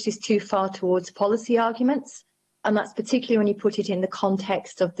seems to push this too far towards policy arguments. And that's particularly when you put it in the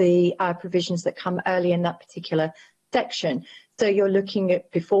context of the provisions that come early in that particular section. So you're looking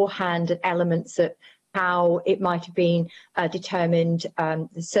at beforehand at elements of how it might have been determined,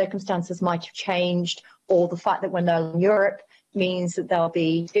 the circumstances might have changed, or the fact that we're now in Europe means that there'll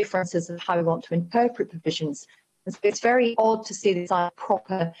be differences of how we want to interpret provisions. And so it's very odd to see this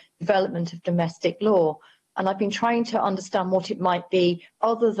proper development of domestic law And I've been trying to understand what it might be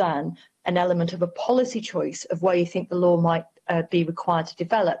other than an element of a policy choice of where you think the law might be required to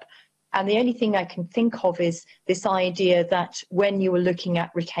develop. And the only thing I can think of is this idea that when you were looking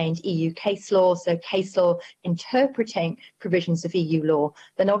at retained EU case law, so case law interpreting provisions of EU law,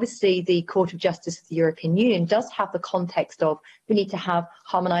 then obviously the Court of Justice of the European Union does have the context of we need to have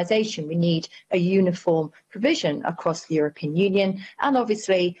harmonisation, we need a uniform provision across the European Union, and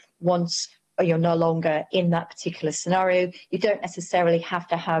obviously once you're no longer in that particular scenario, you don't necessarily have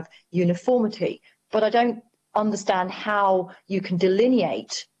to have uniformity. But I don't understand how you can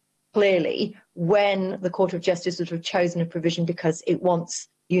delineate clearly when the Court of Justice would have chosen a provision because it wants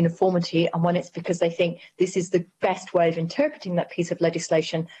uniformity and when it's because they think this is the best way of interpreting that piece of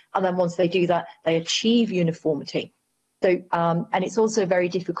legislation, and then once they do that, they achieve uniformity. So, and it's also very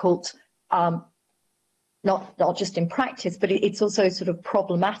difficult, not just in practice, but it's also sort of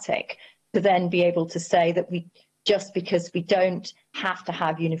problematic to then be able to say that just because we don't have to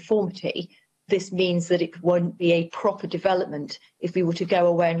have uniformity, this means that it won't be a proper development if we were to go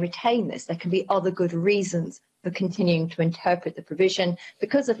away and retain this. There can be other good reasons for continuing to interpret the provision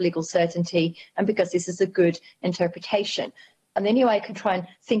because of legal certainty and because this is a good interpretation. And the only way I can try and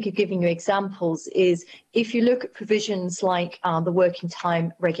think of giving you examples is if you look at provisions like the working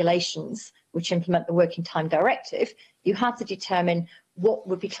time regulations, which implement the working time directive, you have to determine what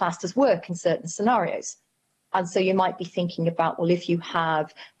would be classed as work in certain scenarios. And so you might be thinking about, well, if you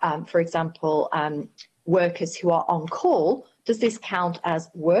have, for example, workers who are on call, does this count as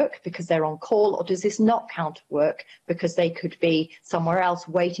work because they're on call, or does this not count work because they could be somewhere else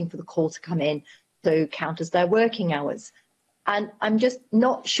waiting for the call to come in to count as their working hours? And I'm just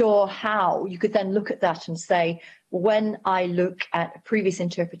not sure how you could then look at that and say, when I look at a previous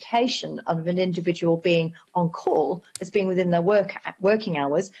interpretation of an individual being on call as being within their working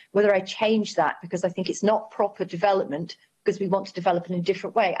hours, whether I change that because I think it's not proper development because we want to develop in a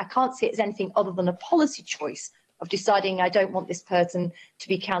different way. I can't see it as anything other than a policy choice of deciding I don't want this person to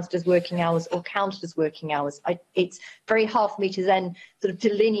be counted as working hours or counted as working hours. It's very hard for me to then sort of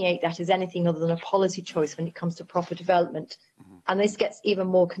delineate that as anything other than a policy choice when it comes to proper development. And this gets even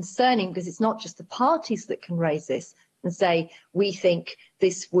more concerning because it's not just the parties that can raise this and say, we think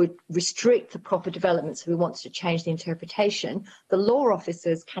this would restrict the proper development, so we want to change the interpretation. The law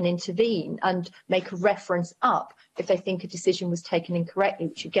officers can intervene and make a reference up if they think a decision was taken incorrectly,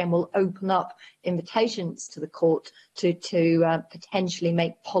 which again will open up invitations to the court to potentially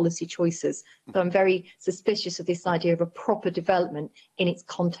make policy choices. So I'm very suspicious of this idea of a proper development in its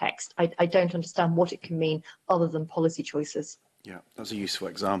context. I don't understand what it can mean other than policy choices. Yeah, that's a useful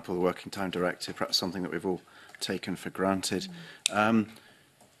example, the Working Time Directive, perhaps something that we've all taken for granted. Can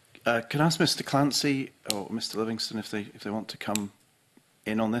I ask Mr Clancy or Mr Livingston if they want to come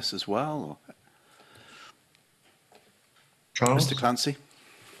in on this as well? Or? Charles? Mr Clancy?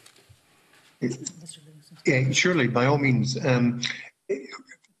 Yeah, surely, by all means.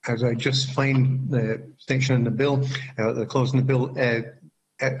 As I just find the section in the bill, the clause in the bill,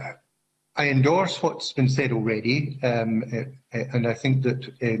 I endorse what's been said already, and I think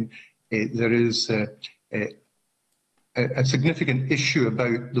that there is a significant issue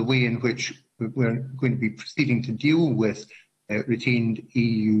about the way in which we're going to be proceeding to deal with retained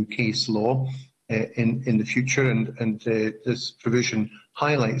EU case law in the future, and this provision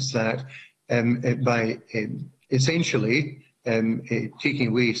highlights that by essentially taking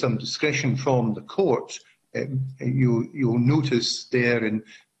away some discretion from the court. You'll notice there in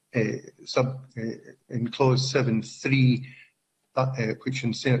clause 7.3, which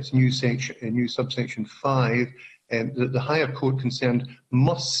inserts new subsection 5, that the higher court concerned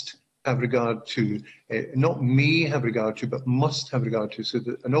must have regard to, not may have regard to, but must have regard to, so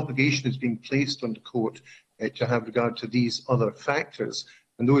that an obligation is being placed on the court to have regard to these other factors,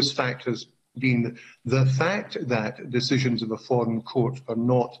 and those factors being the fact that decisions of a foreign court are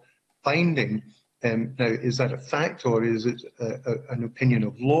not binding. Now, is that a fact or is it an opinion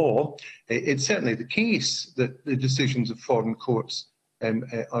of law? It's certainly the case that the decisions of foreign courts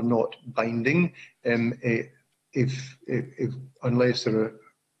are not binding unless there are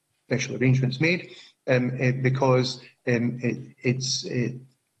special arrangements made, because it's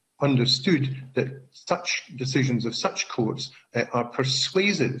understood that such decisions of such courts are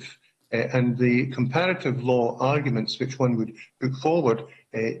persuasive, and the comparative law arguments which one would put forward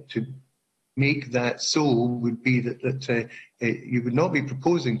to make that so would be that you would not be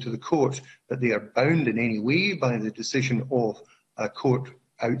proposing to the court that they are bound in any way by the decision of a court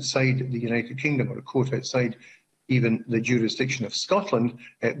outside the United Kingdom or a court outside even the jurisdiction of Scotland,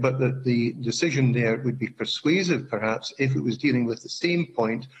 but that the decision there would be persuasive perhaps if it was dealing with the same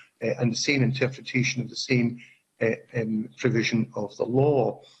point and the same interpretation of the same provision of the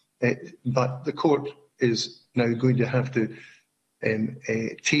law. But the court is now going to have to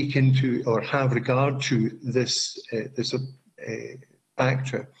take into or have regard to this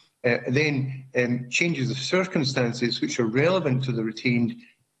factor. Then changes of circumstances which are relevant to the retained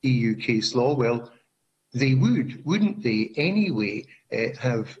EU case law, well, they wouldn't they, anyway,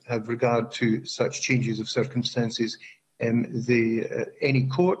 have regard to such changes of circumstances. Any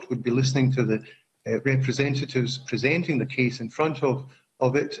court would be listening to the representatives presenting the case in front of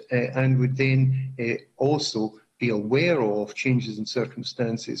it and would then also be aware of changes in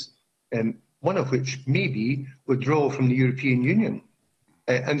circumstances, one of which may be withdrawal from the European Union.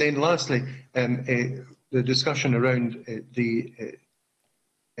 And then lastly, the discussion around the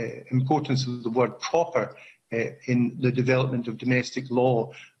importance of the word proper in the development of domestic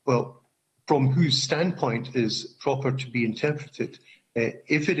law. Well, from whose standpoint is proper to be interpreted?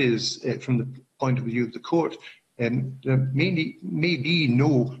 If it is from the point of view of the court, there may be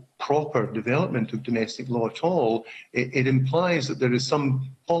no proper development of domestic law at all. It implies that there is some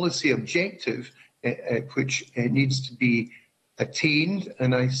policy objective which needs to be attained,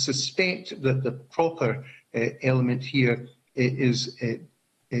 and I suspect that the proper element here is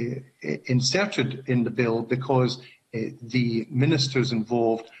inserted in the bill because the ministers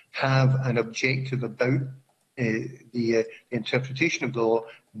involved have an objective about the interpretation of the law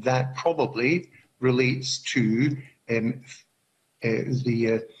that probably relates to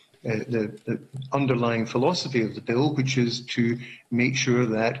the underlying philosophy of the bill, which is to make sure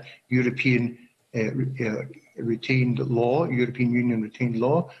that European retained law, European Union retained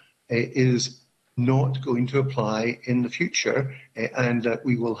law, is not going to apply in the future, and that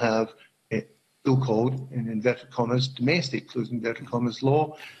we will have so-called, in inverted commas, domestic, close inverted commas,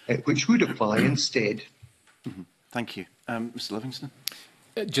 law, which would apply instead. Mm-hmm. Thank you. Mr. Livingston?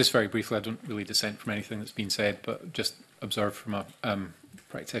 Just very briefly, I don't really dissent from anything that's been said, but just observe from a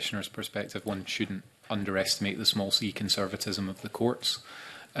practitioner's perspective, one shouldn't underestimate the small c conservatism of the courts,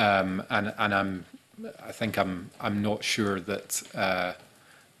 and I think I'm not sure that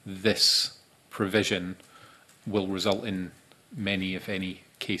this provision will result in many, if any,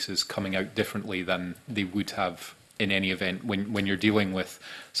 cases coming out differently than they would have in any event. When you're dealing with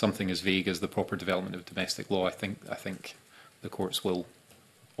something as vague as the proper development of domestic law, I think the courts will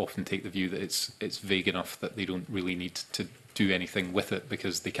often take the view that it's vague enough that they don't really need to do anything with it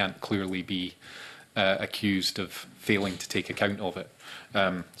because they can't clearly be accused of failing to take account of it.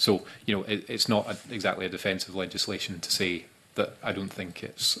 So, you know, it's not exactly a defence of legislation to say that I don't think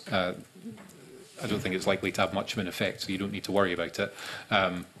it's likely to have much of an effect, so you don't need to worry about it.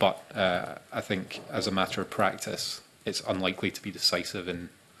 But I think, as a matter of practice, it's unlikely to be decisive in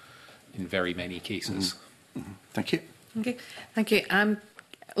very many cases. Mm-hmm. Mm-hmm. Thank you. Okay, thank you.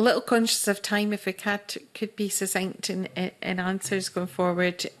 A little conscious of time, if we could be succinct in answers going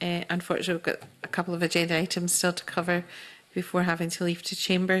forward. Unfortunately, we've got a couple of agenda items still to cover before having to leave to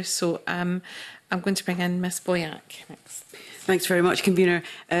Chamber. So I'm going to bring in Ms Boyack next. Thanks very much, Convener.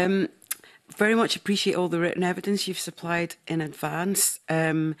 Very much appreciate all the written evidence you've supplied in advance.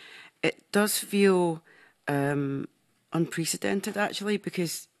 It does feel unprecedented, actually,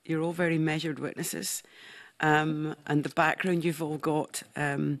 because you're all very measured witnesses. And the background you've all got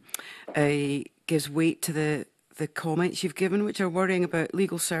gives weight to the comments you've given, which are worrying about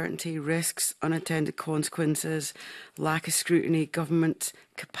legal certainty, risks, unintended consequences, lack of scrutiny, government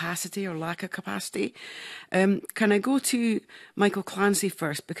capacity or lack of capacity. Can I go to Michael Clancy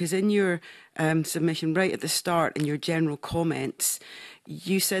first? Because in your submission right at the start, in your general comments,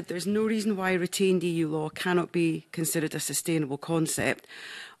 you said there's no reason why retained EU law cannot be considered a sustainable concept.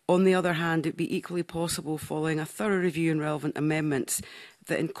 On the other hand, it would be equally possible, following a thorough review and relevant amendments,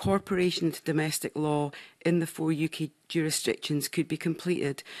 that incorporation into domestic law in the 4 UK jurisdictions could be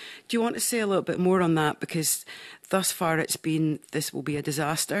completed. Do you want to say a little bit more on that? Because thus far it's been, this will be a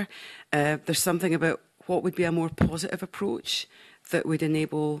disaster. There's something about what would be a more positive approach that would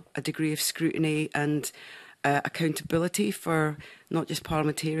enable a degree of scrutiny and accountability for not just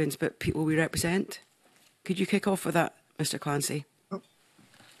parliamentarians but people we represent. Could you kick off with that, Mr Clancy?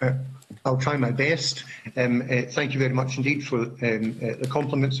 I'll try my best. Thank you very much indeed for the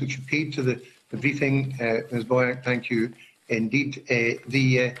compliments which you paid to the briefing, Ms Boyack. Thank you indeed.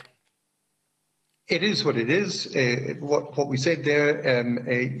 It is what it is. What we said there,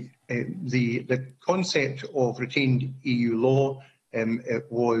 the concept of retained EU law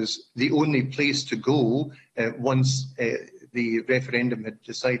was the only place to go once the referendum had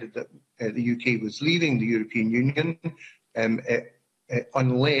decided that the UK was leaving the European Union.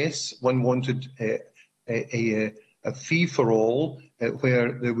 Unless one wanted a a free-for-all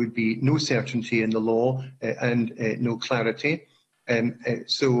where there would be no certainty in the law and no clarity.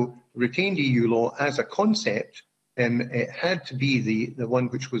 So retained EU law as a concept it had to be the one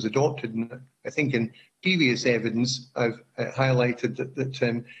which was adopted. And I think in previous evidence I've highlighted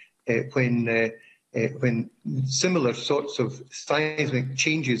that when similar sorts of seismic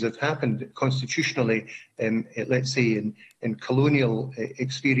changes have happened constitutionally, let's say in colonial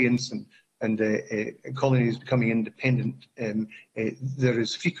experience and colonies becoming independent, there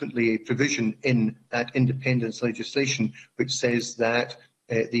is frequently a provision in that independence legislation which says that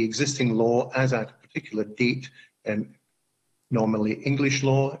the existing law as at a particular date, normally English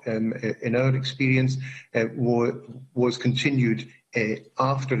law in our experience, was continued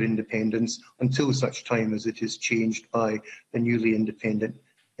after independence until such time as it is changed by the newly independent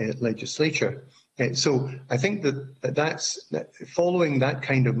legislature. So I think that following that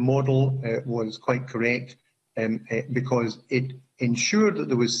kind of model was quite correct because it ensured that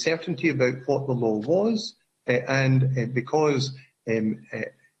there was certainty about what the law was and because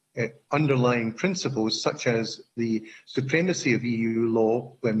underlying principles such as the supremacy of EU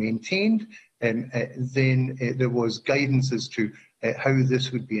law were maintained, then there was guidance as to how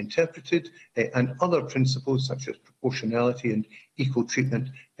this would be interpreted, and other principles such as proportionality and equal treatment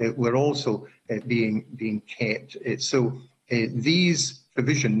were also being kept. So these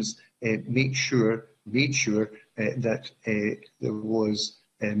provisions made sure that there was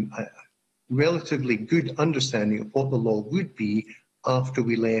a relatively good understanding of what the law would be after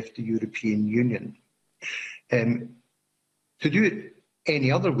we left the European Union. To do it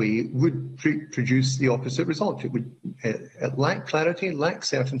any other way would produce the opposite result. It would lack clarity, lack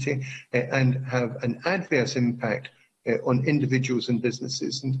certainty, and have an adverse impact on individuals and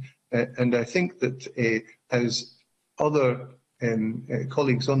businesses. And I think that as other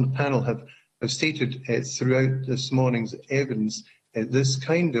colleagues on the panel have stated throughout this morning's evidence, this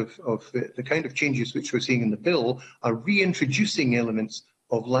kind of the kind of changes which we're seeing in the bill are reintroducing elements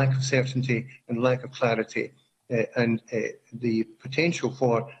of lack of certainty and lack of clarity, and the potential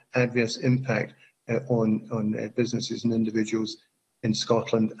for adverse impact on businesses and individuals in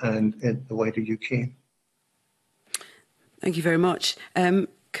Scotland and in the wider UK. Thank you very much.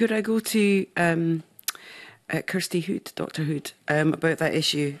 Could I go to Kirsty Hood, Dr. Hood, about that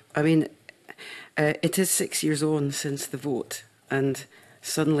issue? I mean, it is 6 years on since the vote, and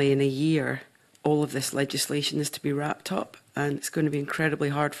suddenly in a year, all of this legislation is to be wrapped up, and it's going to be incredibly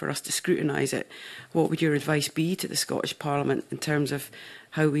hard for us to scrutinise it. What would your advice be to the Scottish Parliament in terms of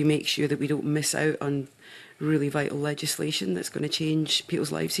how we make sure that we don't miss out on really vital legislation that's going to change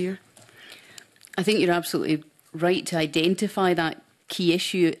people's lives here? I think you're absolutely right to identify that key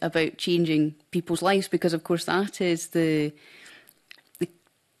issue about changing people's lives, because of course that is the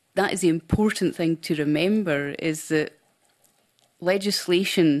important thing to remember, is that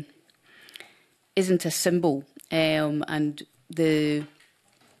legislation isn't a symbol, and the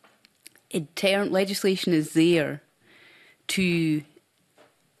legislation is there to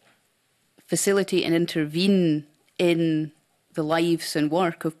facilitate and intervene in the lives and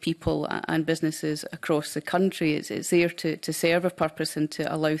work of people and businesses across the country. It's there to serve a purpose and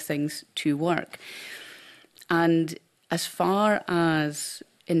to allow things to work. And as far as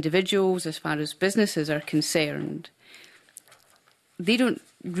individuals, as far as businesses are concerned, they don't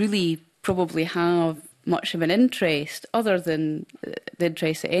really probably have much of an interest, other than the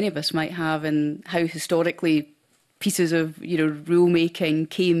interest that any of us might have in how historically pieces of rule-making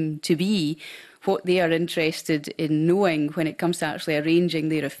came to be. What they are interested in knowing when it comes to actually arranging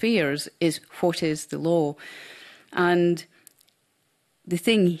their affairs is what is the law. And the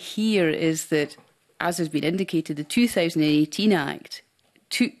thing here is that, as has been indicated, the 2018 Act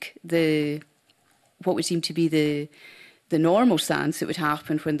took what would seem to be the normal stance that would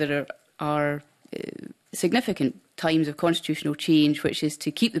happen when there are significant times of constitutional change, which is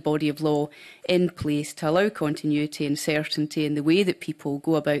to keep the body of law in place, to allow continuity and certainty in the way that people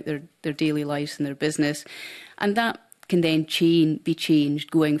go about their daily lives and their business. And that can then be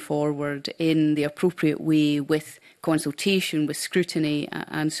changed going forward in the appropriate way, with consultation, with scrutiny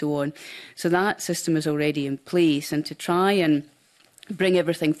and so on. So that system is already in place, and to try and bring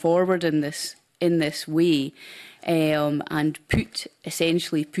everything forward in this way, and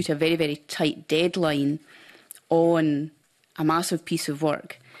essentially put a very, very tight deadline on a massive piece of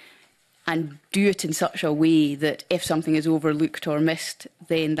work, and do it in such a way that if something is overlooked or missed,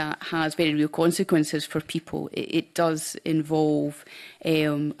 then that has very real consequences for people. It does involve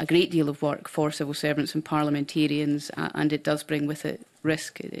a great deal of work for civil servants and parliamentarians, and it does bring with it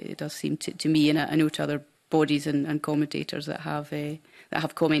risk. It does seem to me, and I know to other bodies and commentators that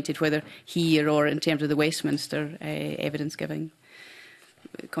have commented, whether here or in terms of the Westminster evidence giving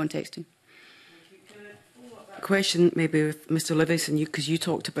contexting. Question maybe with Mr Livingston, because you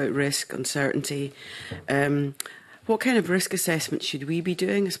talked about risk, uncertainty. What kind of risk assessment should we be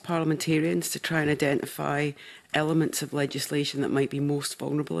doing as parliamentarians to try and identify elements of legislation that might be most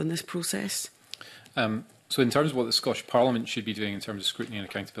vulnerable in this process? So in terms of what the Scottish Parliament should be doing in terms of scrutiny and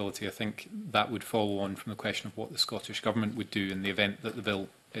accountability, I think that would follow on from the question of what the Scottish Government would do in the event that the bill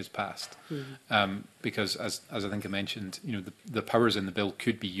is passed. Because as I think I mentioned, the powers in the bill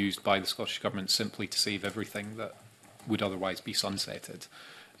could be used by the Scottish Government simply to save everything that would otherwise be sunsetted,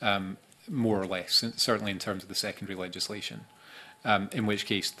 more or less, certainly in terms of the secondary legislation, in which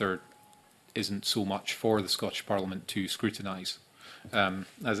case there isn't so much for the Scottish Parliament to scrutinise.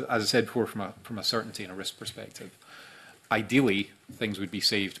 As I said before, from a certainty and a risk perspective, ideally things would be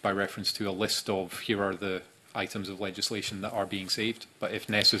saved by reference to a list of here are the items of legislation that are being saved, but if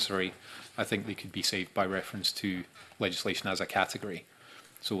necessary, I think they could be saved by reference to legislation as a category.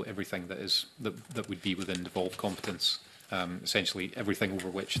 So everything that would be within devolved competence, essentially everything over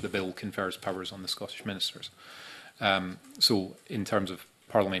which the bill confers powers on the Scottish ministers. So in terms of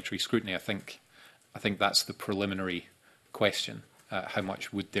parliamentary scrutiny, I think that's the preliminary question. How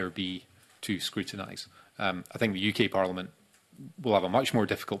much would there be to scrutinise? I think the UK Parliament will have a much more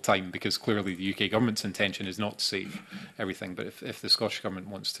difficult time because clearly the UK government's intention is not to save everything. But if the Scottish Government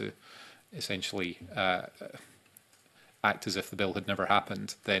wants to essentially act as if the bill had never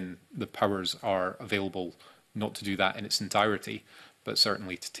happened, then the powers are available not to do that in its entirety, but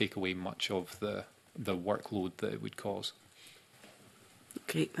certainly to take away much of the workload that it would cause.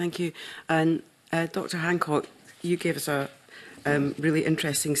 Okay, thank you. And Dr Hancock, you gave us a really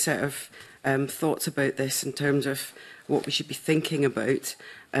interesting set of thoughts about this in terms of what we should be thinking about.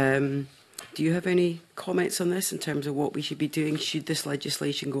 Do you have any comments on this in terms of what we should be doing should this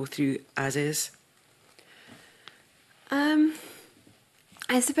legislation go through as is?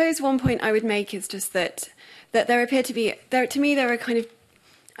 I suppose one point I would make is just that there appear to be, to me there are kind of,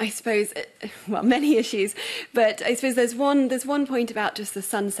 I suppose, well, many issues, but I suppose there's one point about just the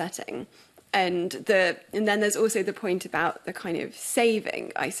sunsetting. And then there's also the point about the kind of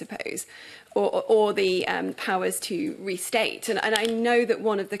saving, I suppose, or the powers to restate. And I know that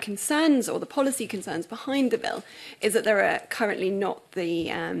one of the concerns or the policy concerns behind the bill is that there are currently not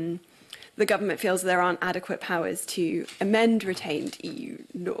the government feels there aren't adequate powers to amend retained EU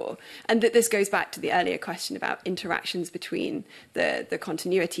law. And that this goes back to the earlier question about interactions between the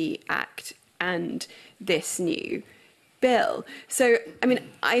Continuity Act and this new bill. So, I mean,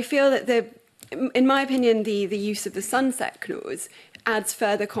 I feel that in my opinion, the use of the sunset clause adds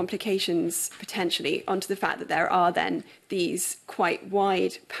further complications potentially onto the fact that there are then these quite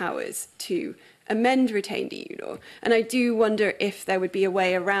wide powers to amend retained EU law. And I do wonder if there would be a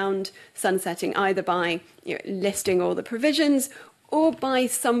way around sunsetting either by listing all the provisions or by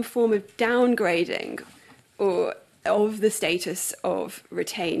some form of downgrading of the status of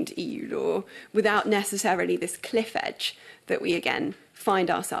retained EU law without necessarily this cliff edge that we again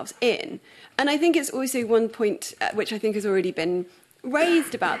find ourselves in. And I think it's also one point which I think has already been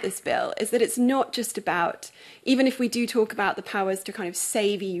raised about this bill is that it's not just about, even if we do talk about the powers to kind of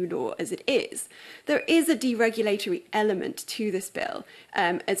save EU law as it is, there is a deregulatory element to this bill,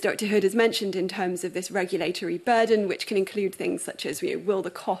 as Dr Hood has mentioned, in terms of this regulatory burden, which can include things such as, will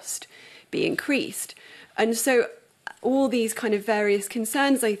the cost be increased? And so all these kind of various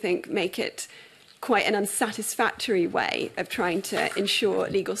concerns, I think, make it quite an unsatisfactory way of trying to ensure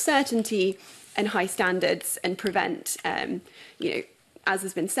legal certainty and high standards and prevent, as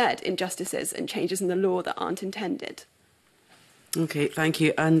has been said, injustices and changes in the law that aren't intended. Okay, thank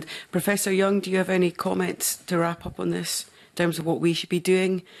you. And Professor Young, do you have any comments to wrap up on this in terms of what we should be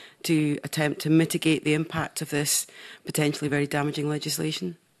doing to attempt to mitigate the impact of this potentially very damaging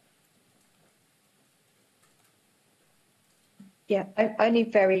legislation? Yeah, only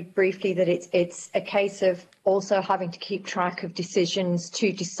very briefly that it's a case of also having to keep track of decisions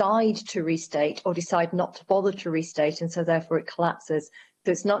to decide to restate or decide not to bother to restate, and so therefore it collapses.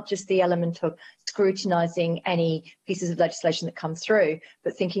 So it's not just the element of scrutinising any pieces of legislation that come through,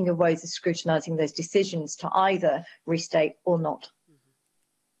 but thinking of ways of scrutinising those decisions to either restate or not.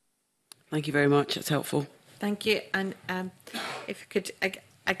 Thank you very much. That's helpful. Thank you. And if you could,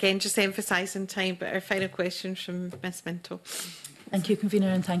 again, just emphasise in time, but our final question from Ms Minto. Thank you, Convener,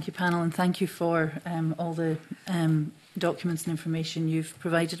 and thank you, panel, and thank you for all the documents and information you've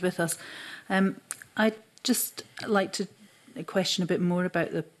provided with us. I'd just like to question a bit more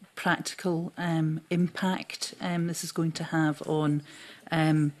about the practical impact this is going to have on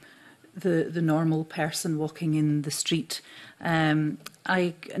the normal person walking in the street.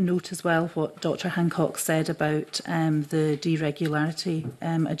 I note as well what Dr. Hancock said about the deregularity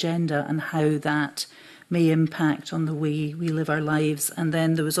agenda and how that may impact on the way we live our lives. And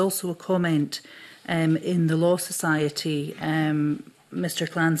then there was also a comment in the Law Society, Mr.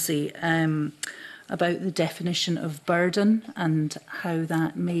 Clancy, about the definition of burden and how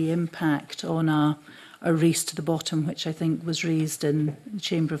that may impact on a race to the bottom, which I think was raised in the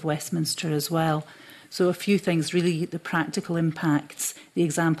Chamber of Westminster as well. So a few things, really, the practical impacts, the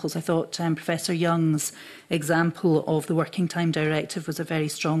examples. I thought Professor Young's example of the Working Time Directive was a very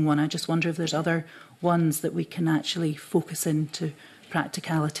strong one. I just wonder if there's other ones that we can actually focus into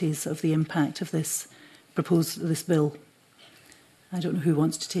practicalities of the impact of this bill. I don't know who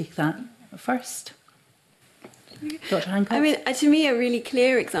wants to take that first. Dr. Hancock? I mean, to me, a really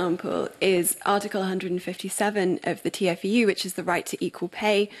clear example is Article 157 of the TFEU, which is the right to equal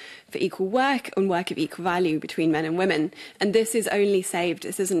pay for equal work and work of equal value between men and women. And this is only saved,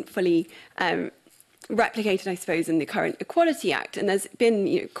 this isn't fully replicated, I suppose, in the current Equality Act. And there's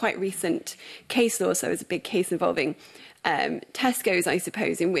been quite recent case law, so there's a big case involving Tesco's, I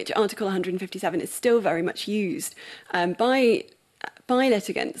suppose, in which Article 157 is still very much used by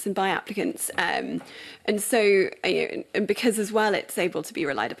litigants and by applicants, and so and because as well it's able to be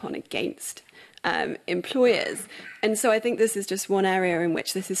relied upon against employers, and so I think this is just one area in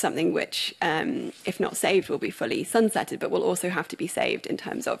which this is something which, if not saved, will be fully sunsetted, but will also have to be saved in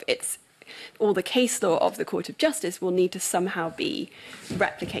terms of all the case law of the Court of Justice will need to somehow be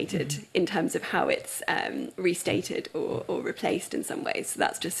replicated in terms of how it's restated or replaced in some ways. So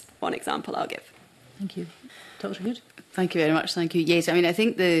that's just one example I'll give. Thank you. Dr. Hood? Thank you very much. Thank you. Yes, I mean, I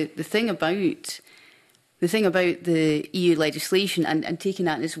think the thing about the EU legislation and taking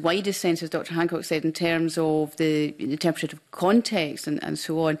that in its widest sense, as Dr. Hancock said, in terms of the interpretive context and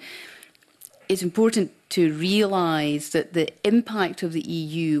so on, it's important to realise that the impact of the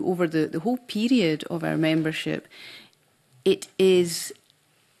EU over the whole period of our membership, it is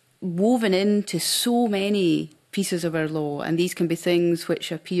woven into so many pieces of our law, and these can be things which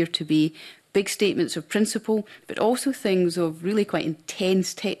appear to be big statements of principle, but also things of really quite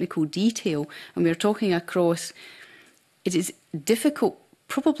intense technical detail. And we're talking across, it is difficult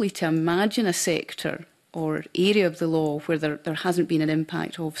probably to imagine a sector or area of the law where there hasn't been an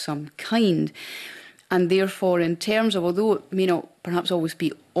impact of some kind. And therefore, in terms of, although it may not perhaps always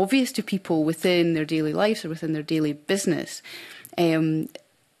be obvious to people within their daily lives or within their daily business, there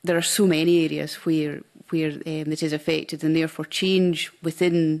are so many areas where it is affected, and therefore change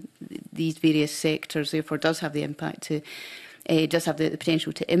within these various sectors therefore does have the impact to does have the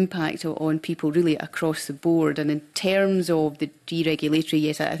potential to impact on people really across the board. And in terms of the deregulatory,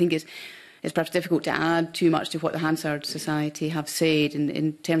 yes, I think it's perhaps difficult to add too much to what the Hansard Society have said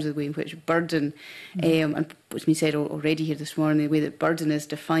in terms of the way in which burden, and what's been said already here this morning, the way that burden is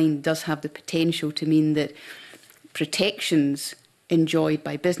defined does have the potential to mean that protections enjoyed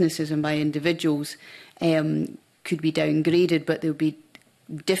by businesses and by individuals could be downgraded, but there would be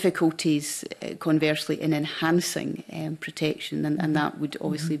difficulties, conversely, in enhancing protection, and that would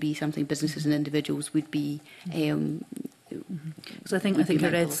obviously be something businesses and individuals would be. So I think I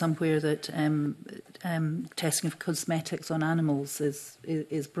read somewhere that testing of cosmetics on animals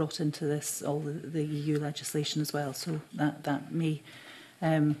is brought into this all the EU legislation as well. So that may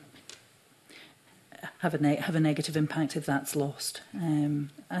have a negative impact if that's lost.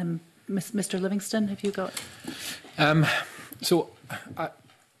 Mr. Livingston, have you got? So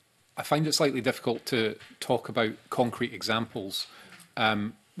I find it slightly difficult to talk about concrete examples,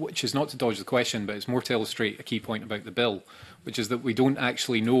 which is not to dodge the question, but it's more to illustrate a key point about the bill, which is that we don't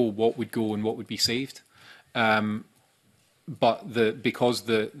actually know what would go and what would be saved. But because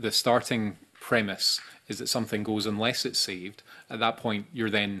the starting premise is that something goes unless it's saved, at that point you're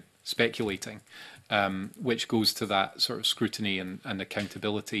then speculating, which goes to that sort of scrutiny and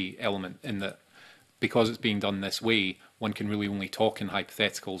accountability element, in that because it's being done this way, one can really only talk in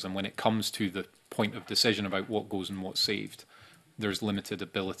hypotheticals, and when it comes to the point of decision about what goes and what's saved, there's limited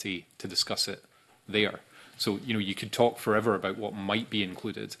ability to discuss it there. So, you could talk forever about what might be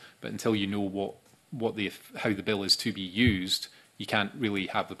included, but until you know how the bill is to be used, you can't really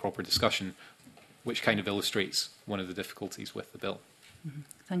have the proper discussion, which kind of illustrates one of the difficulties with the bill.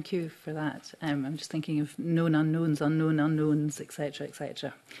 Thank you for that. I'm just thinking of known unknowns, unknown unknowns, etc.,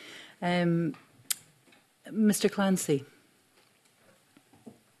 etc. Mr. Clancy.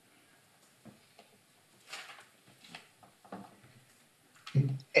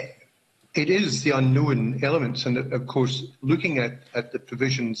 It is the unknown elements, and of course, looking at the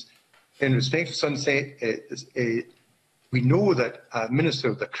provisions in respect of sunset, we know that a Minister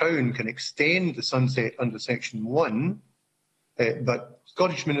of the Crown can extend the sunset under Section 1, but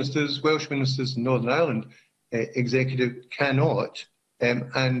Scottish ministers, Welsh ministers and Northern Ireland executive cannot,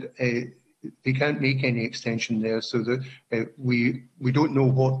 and they can't make any extension there, so that we don't know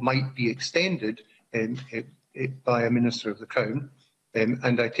what might be extended by a Minister of the Crown.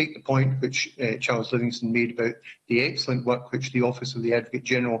 And I take the point which Charles Livingston made about the excellent work which the Office of the Advocate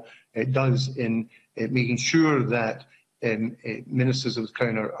General does in making sure that Ministers of the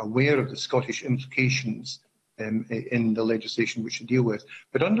Crown are aware of the Scottish implications in the legislation which they deal with.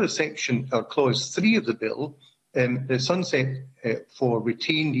 But under Clause 3 of the bill, the sunset for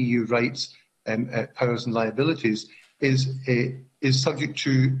retained EU rights, powers and liabilities is subject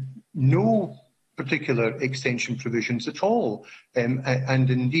to no particular extension provisions at all, and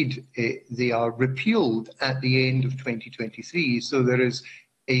indeed they are repealed at the end of 2023. So there is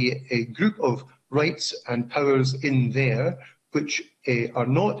a group of rights and powers in there which are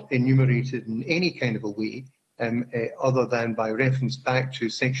not enumerated in any kind of a way other than by reference back to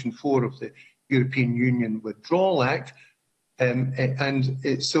Section 4 of the European Union Withdrawal Act,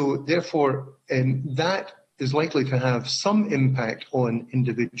 so therefore that is likely to have some impact on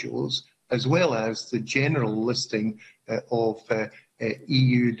individuals, as well as the general listing of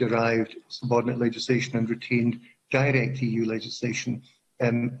EU-derived subordinate legislation and retained direct EU legislation.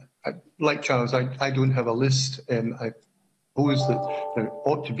 Like Charles, I don't have a list. I suppose that there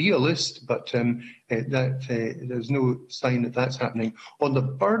ought to be a list, but there's no sign that that's happening. On the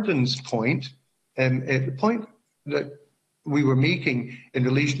burdens point, the point that we were making in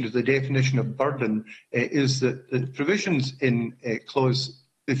relation to the definition of burden is that the provisions in Clause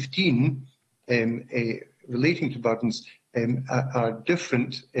 15 relating to burdens are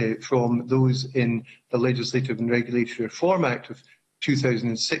different from those in the Legislative and Regulatory Reform Act of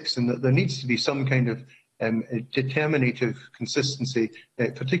 2006, and that there needs to be some kind of determinative consistency,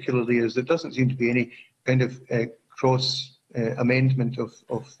 particularly as there doesn't seem to be any kind of cross amendment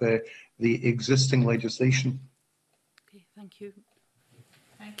of the existing legislation. Okay, thank you.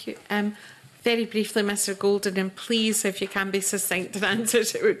 Thank you. Very briefly, Mr. Golden, and please, if you can be succinct in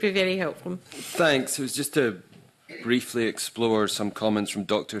answers, it would be very helpful. Thanks. It was just to briefly explore some comments from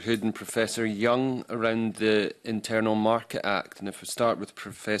Dr. Hood and Professor Young around the Internal Market Act. And if we start with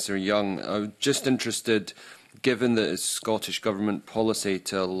Professor Young, I'm just interested, given that it's Scottish Government policy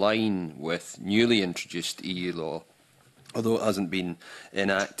to align with newly introduced EU law, although it hasn't been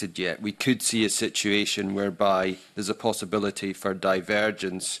enacted yet, we could see a situation whereby there's a possibility for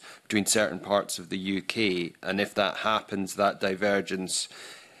divergence between certain parts of the UK, and if that happens, that divergence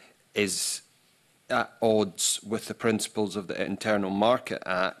is at odds with the principles of the Internal Market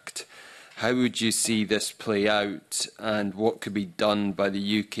Act. How would you see this play out, and what could be done by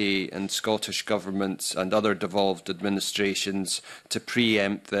the UK and Scottish governments and other devolved administrations to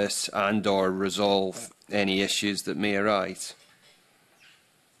preempt this and or resolve any issues that may arise?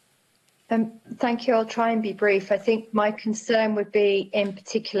 Thank you. I'll try and be brief. I think my concern would be in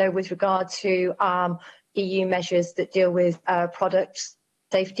particular with regard to EU measures that deal with product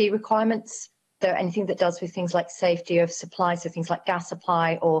safety requirements. So anything that does with things like safety of supply, so things like gas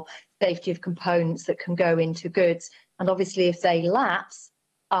supply or safety of components that can go into goods. And obviously if they lapse,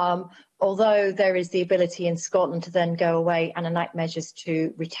 although there is the ability in Scotland to then go away and enact measures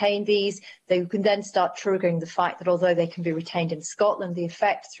to retain these, they can then start triggering the fact that although they can be retained in Scotland, the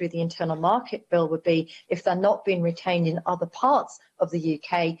effect through the Internal Market Bill would be if they're not being retained in other parts of the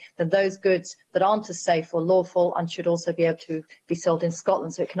UK, then those goods that aren't as safe or lawful and should also be able to be sold in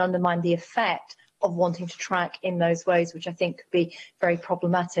Scotland. So it can undermine the effect of wanting to track in those ways, which I think could be very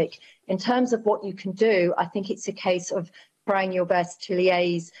problematic. In terms of what you can do, I think it's a case of trying your best to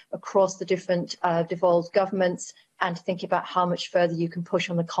liaise across the different devolved governments and think about how much further you can push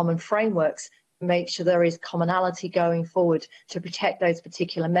on the common frameworks to make sure there is commonality going forward to protect those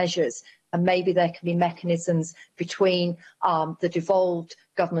particular measures. And maybe there can be mechanisms between the devolved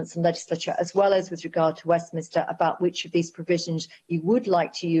governments and legislature, as well as with regard to Westminster, about which of these provisions you would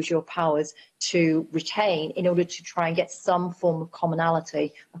like to use your powers to retain in order to try and get some form of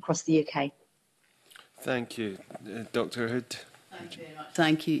commonality across the UK. Thank you. Dr. Hood. Thank you very much.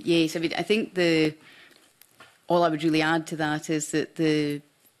 Thank you. Yes, I mean, I think all I would really add to that is that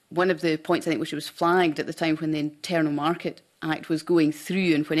one of the points I think which was flagged at the time when the Internal Market Act was going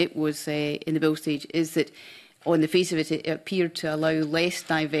through and when it was in the bill stage is that on the face of it, it appeared to allow less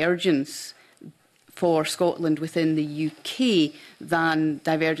divergence for Scotland within the UK than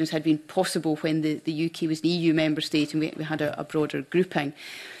divergence had been possible when the UK was an EU member state and we had a broader grouping.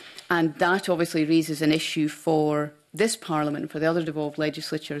 And that obviously raises an issue for this Parliament and for the other devolved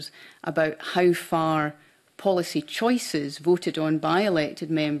legislatures about how far policy choices voted on by elected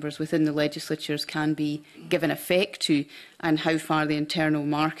members within the legislatures can be given effect to, and how far the Internal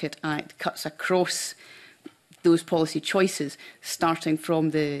Market Act cuts across those policy choices, starting from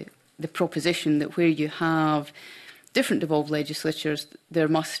the proposition that where you have different devolved legislatures, there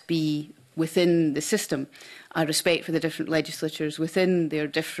must be within the system a respect for the different legislatures within their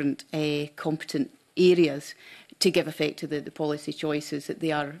different competent areas to give effect to the policy choices that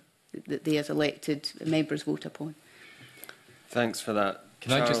they as elected members vote upon. Thanks for that.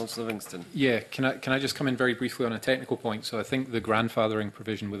 Charles Livingston. Yeah, can I just come in very briefly on a technical point? So I think the grandfathering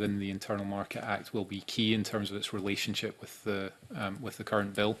provision within the Internal Market Act will be key in terms of its relationship with the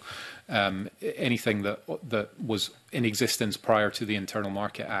current bill. Anything that was in existence prior to the Internal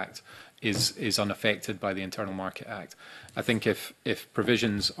Market Act is unaffected by the Internal Market Act. I think if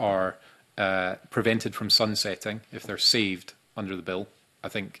provisions are prevented from sunsetting, if they're saved under the bill, I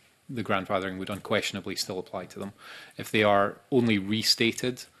think the grandfathering would unquestionably still apply to them. If they are only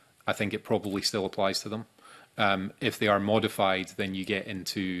restated, I think it probably still applies to them. If they are modified, then you get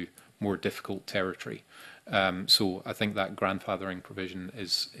into more difficult territory. So I think that grandfathering provision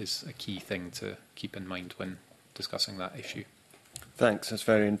is a key thing to keep in mind when discussing that issue. Thanks, that's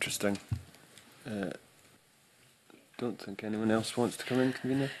very interesting. Don't think anyone else wants to come in,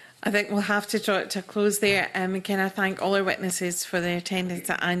 Convener? I think we'll have to draw it to a close there. Can I thank all our witnesses for their attendance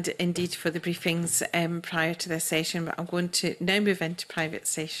and indeed for the briefings prior to this session, but I'm going to now move into private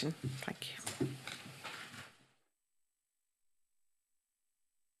session. Thank you.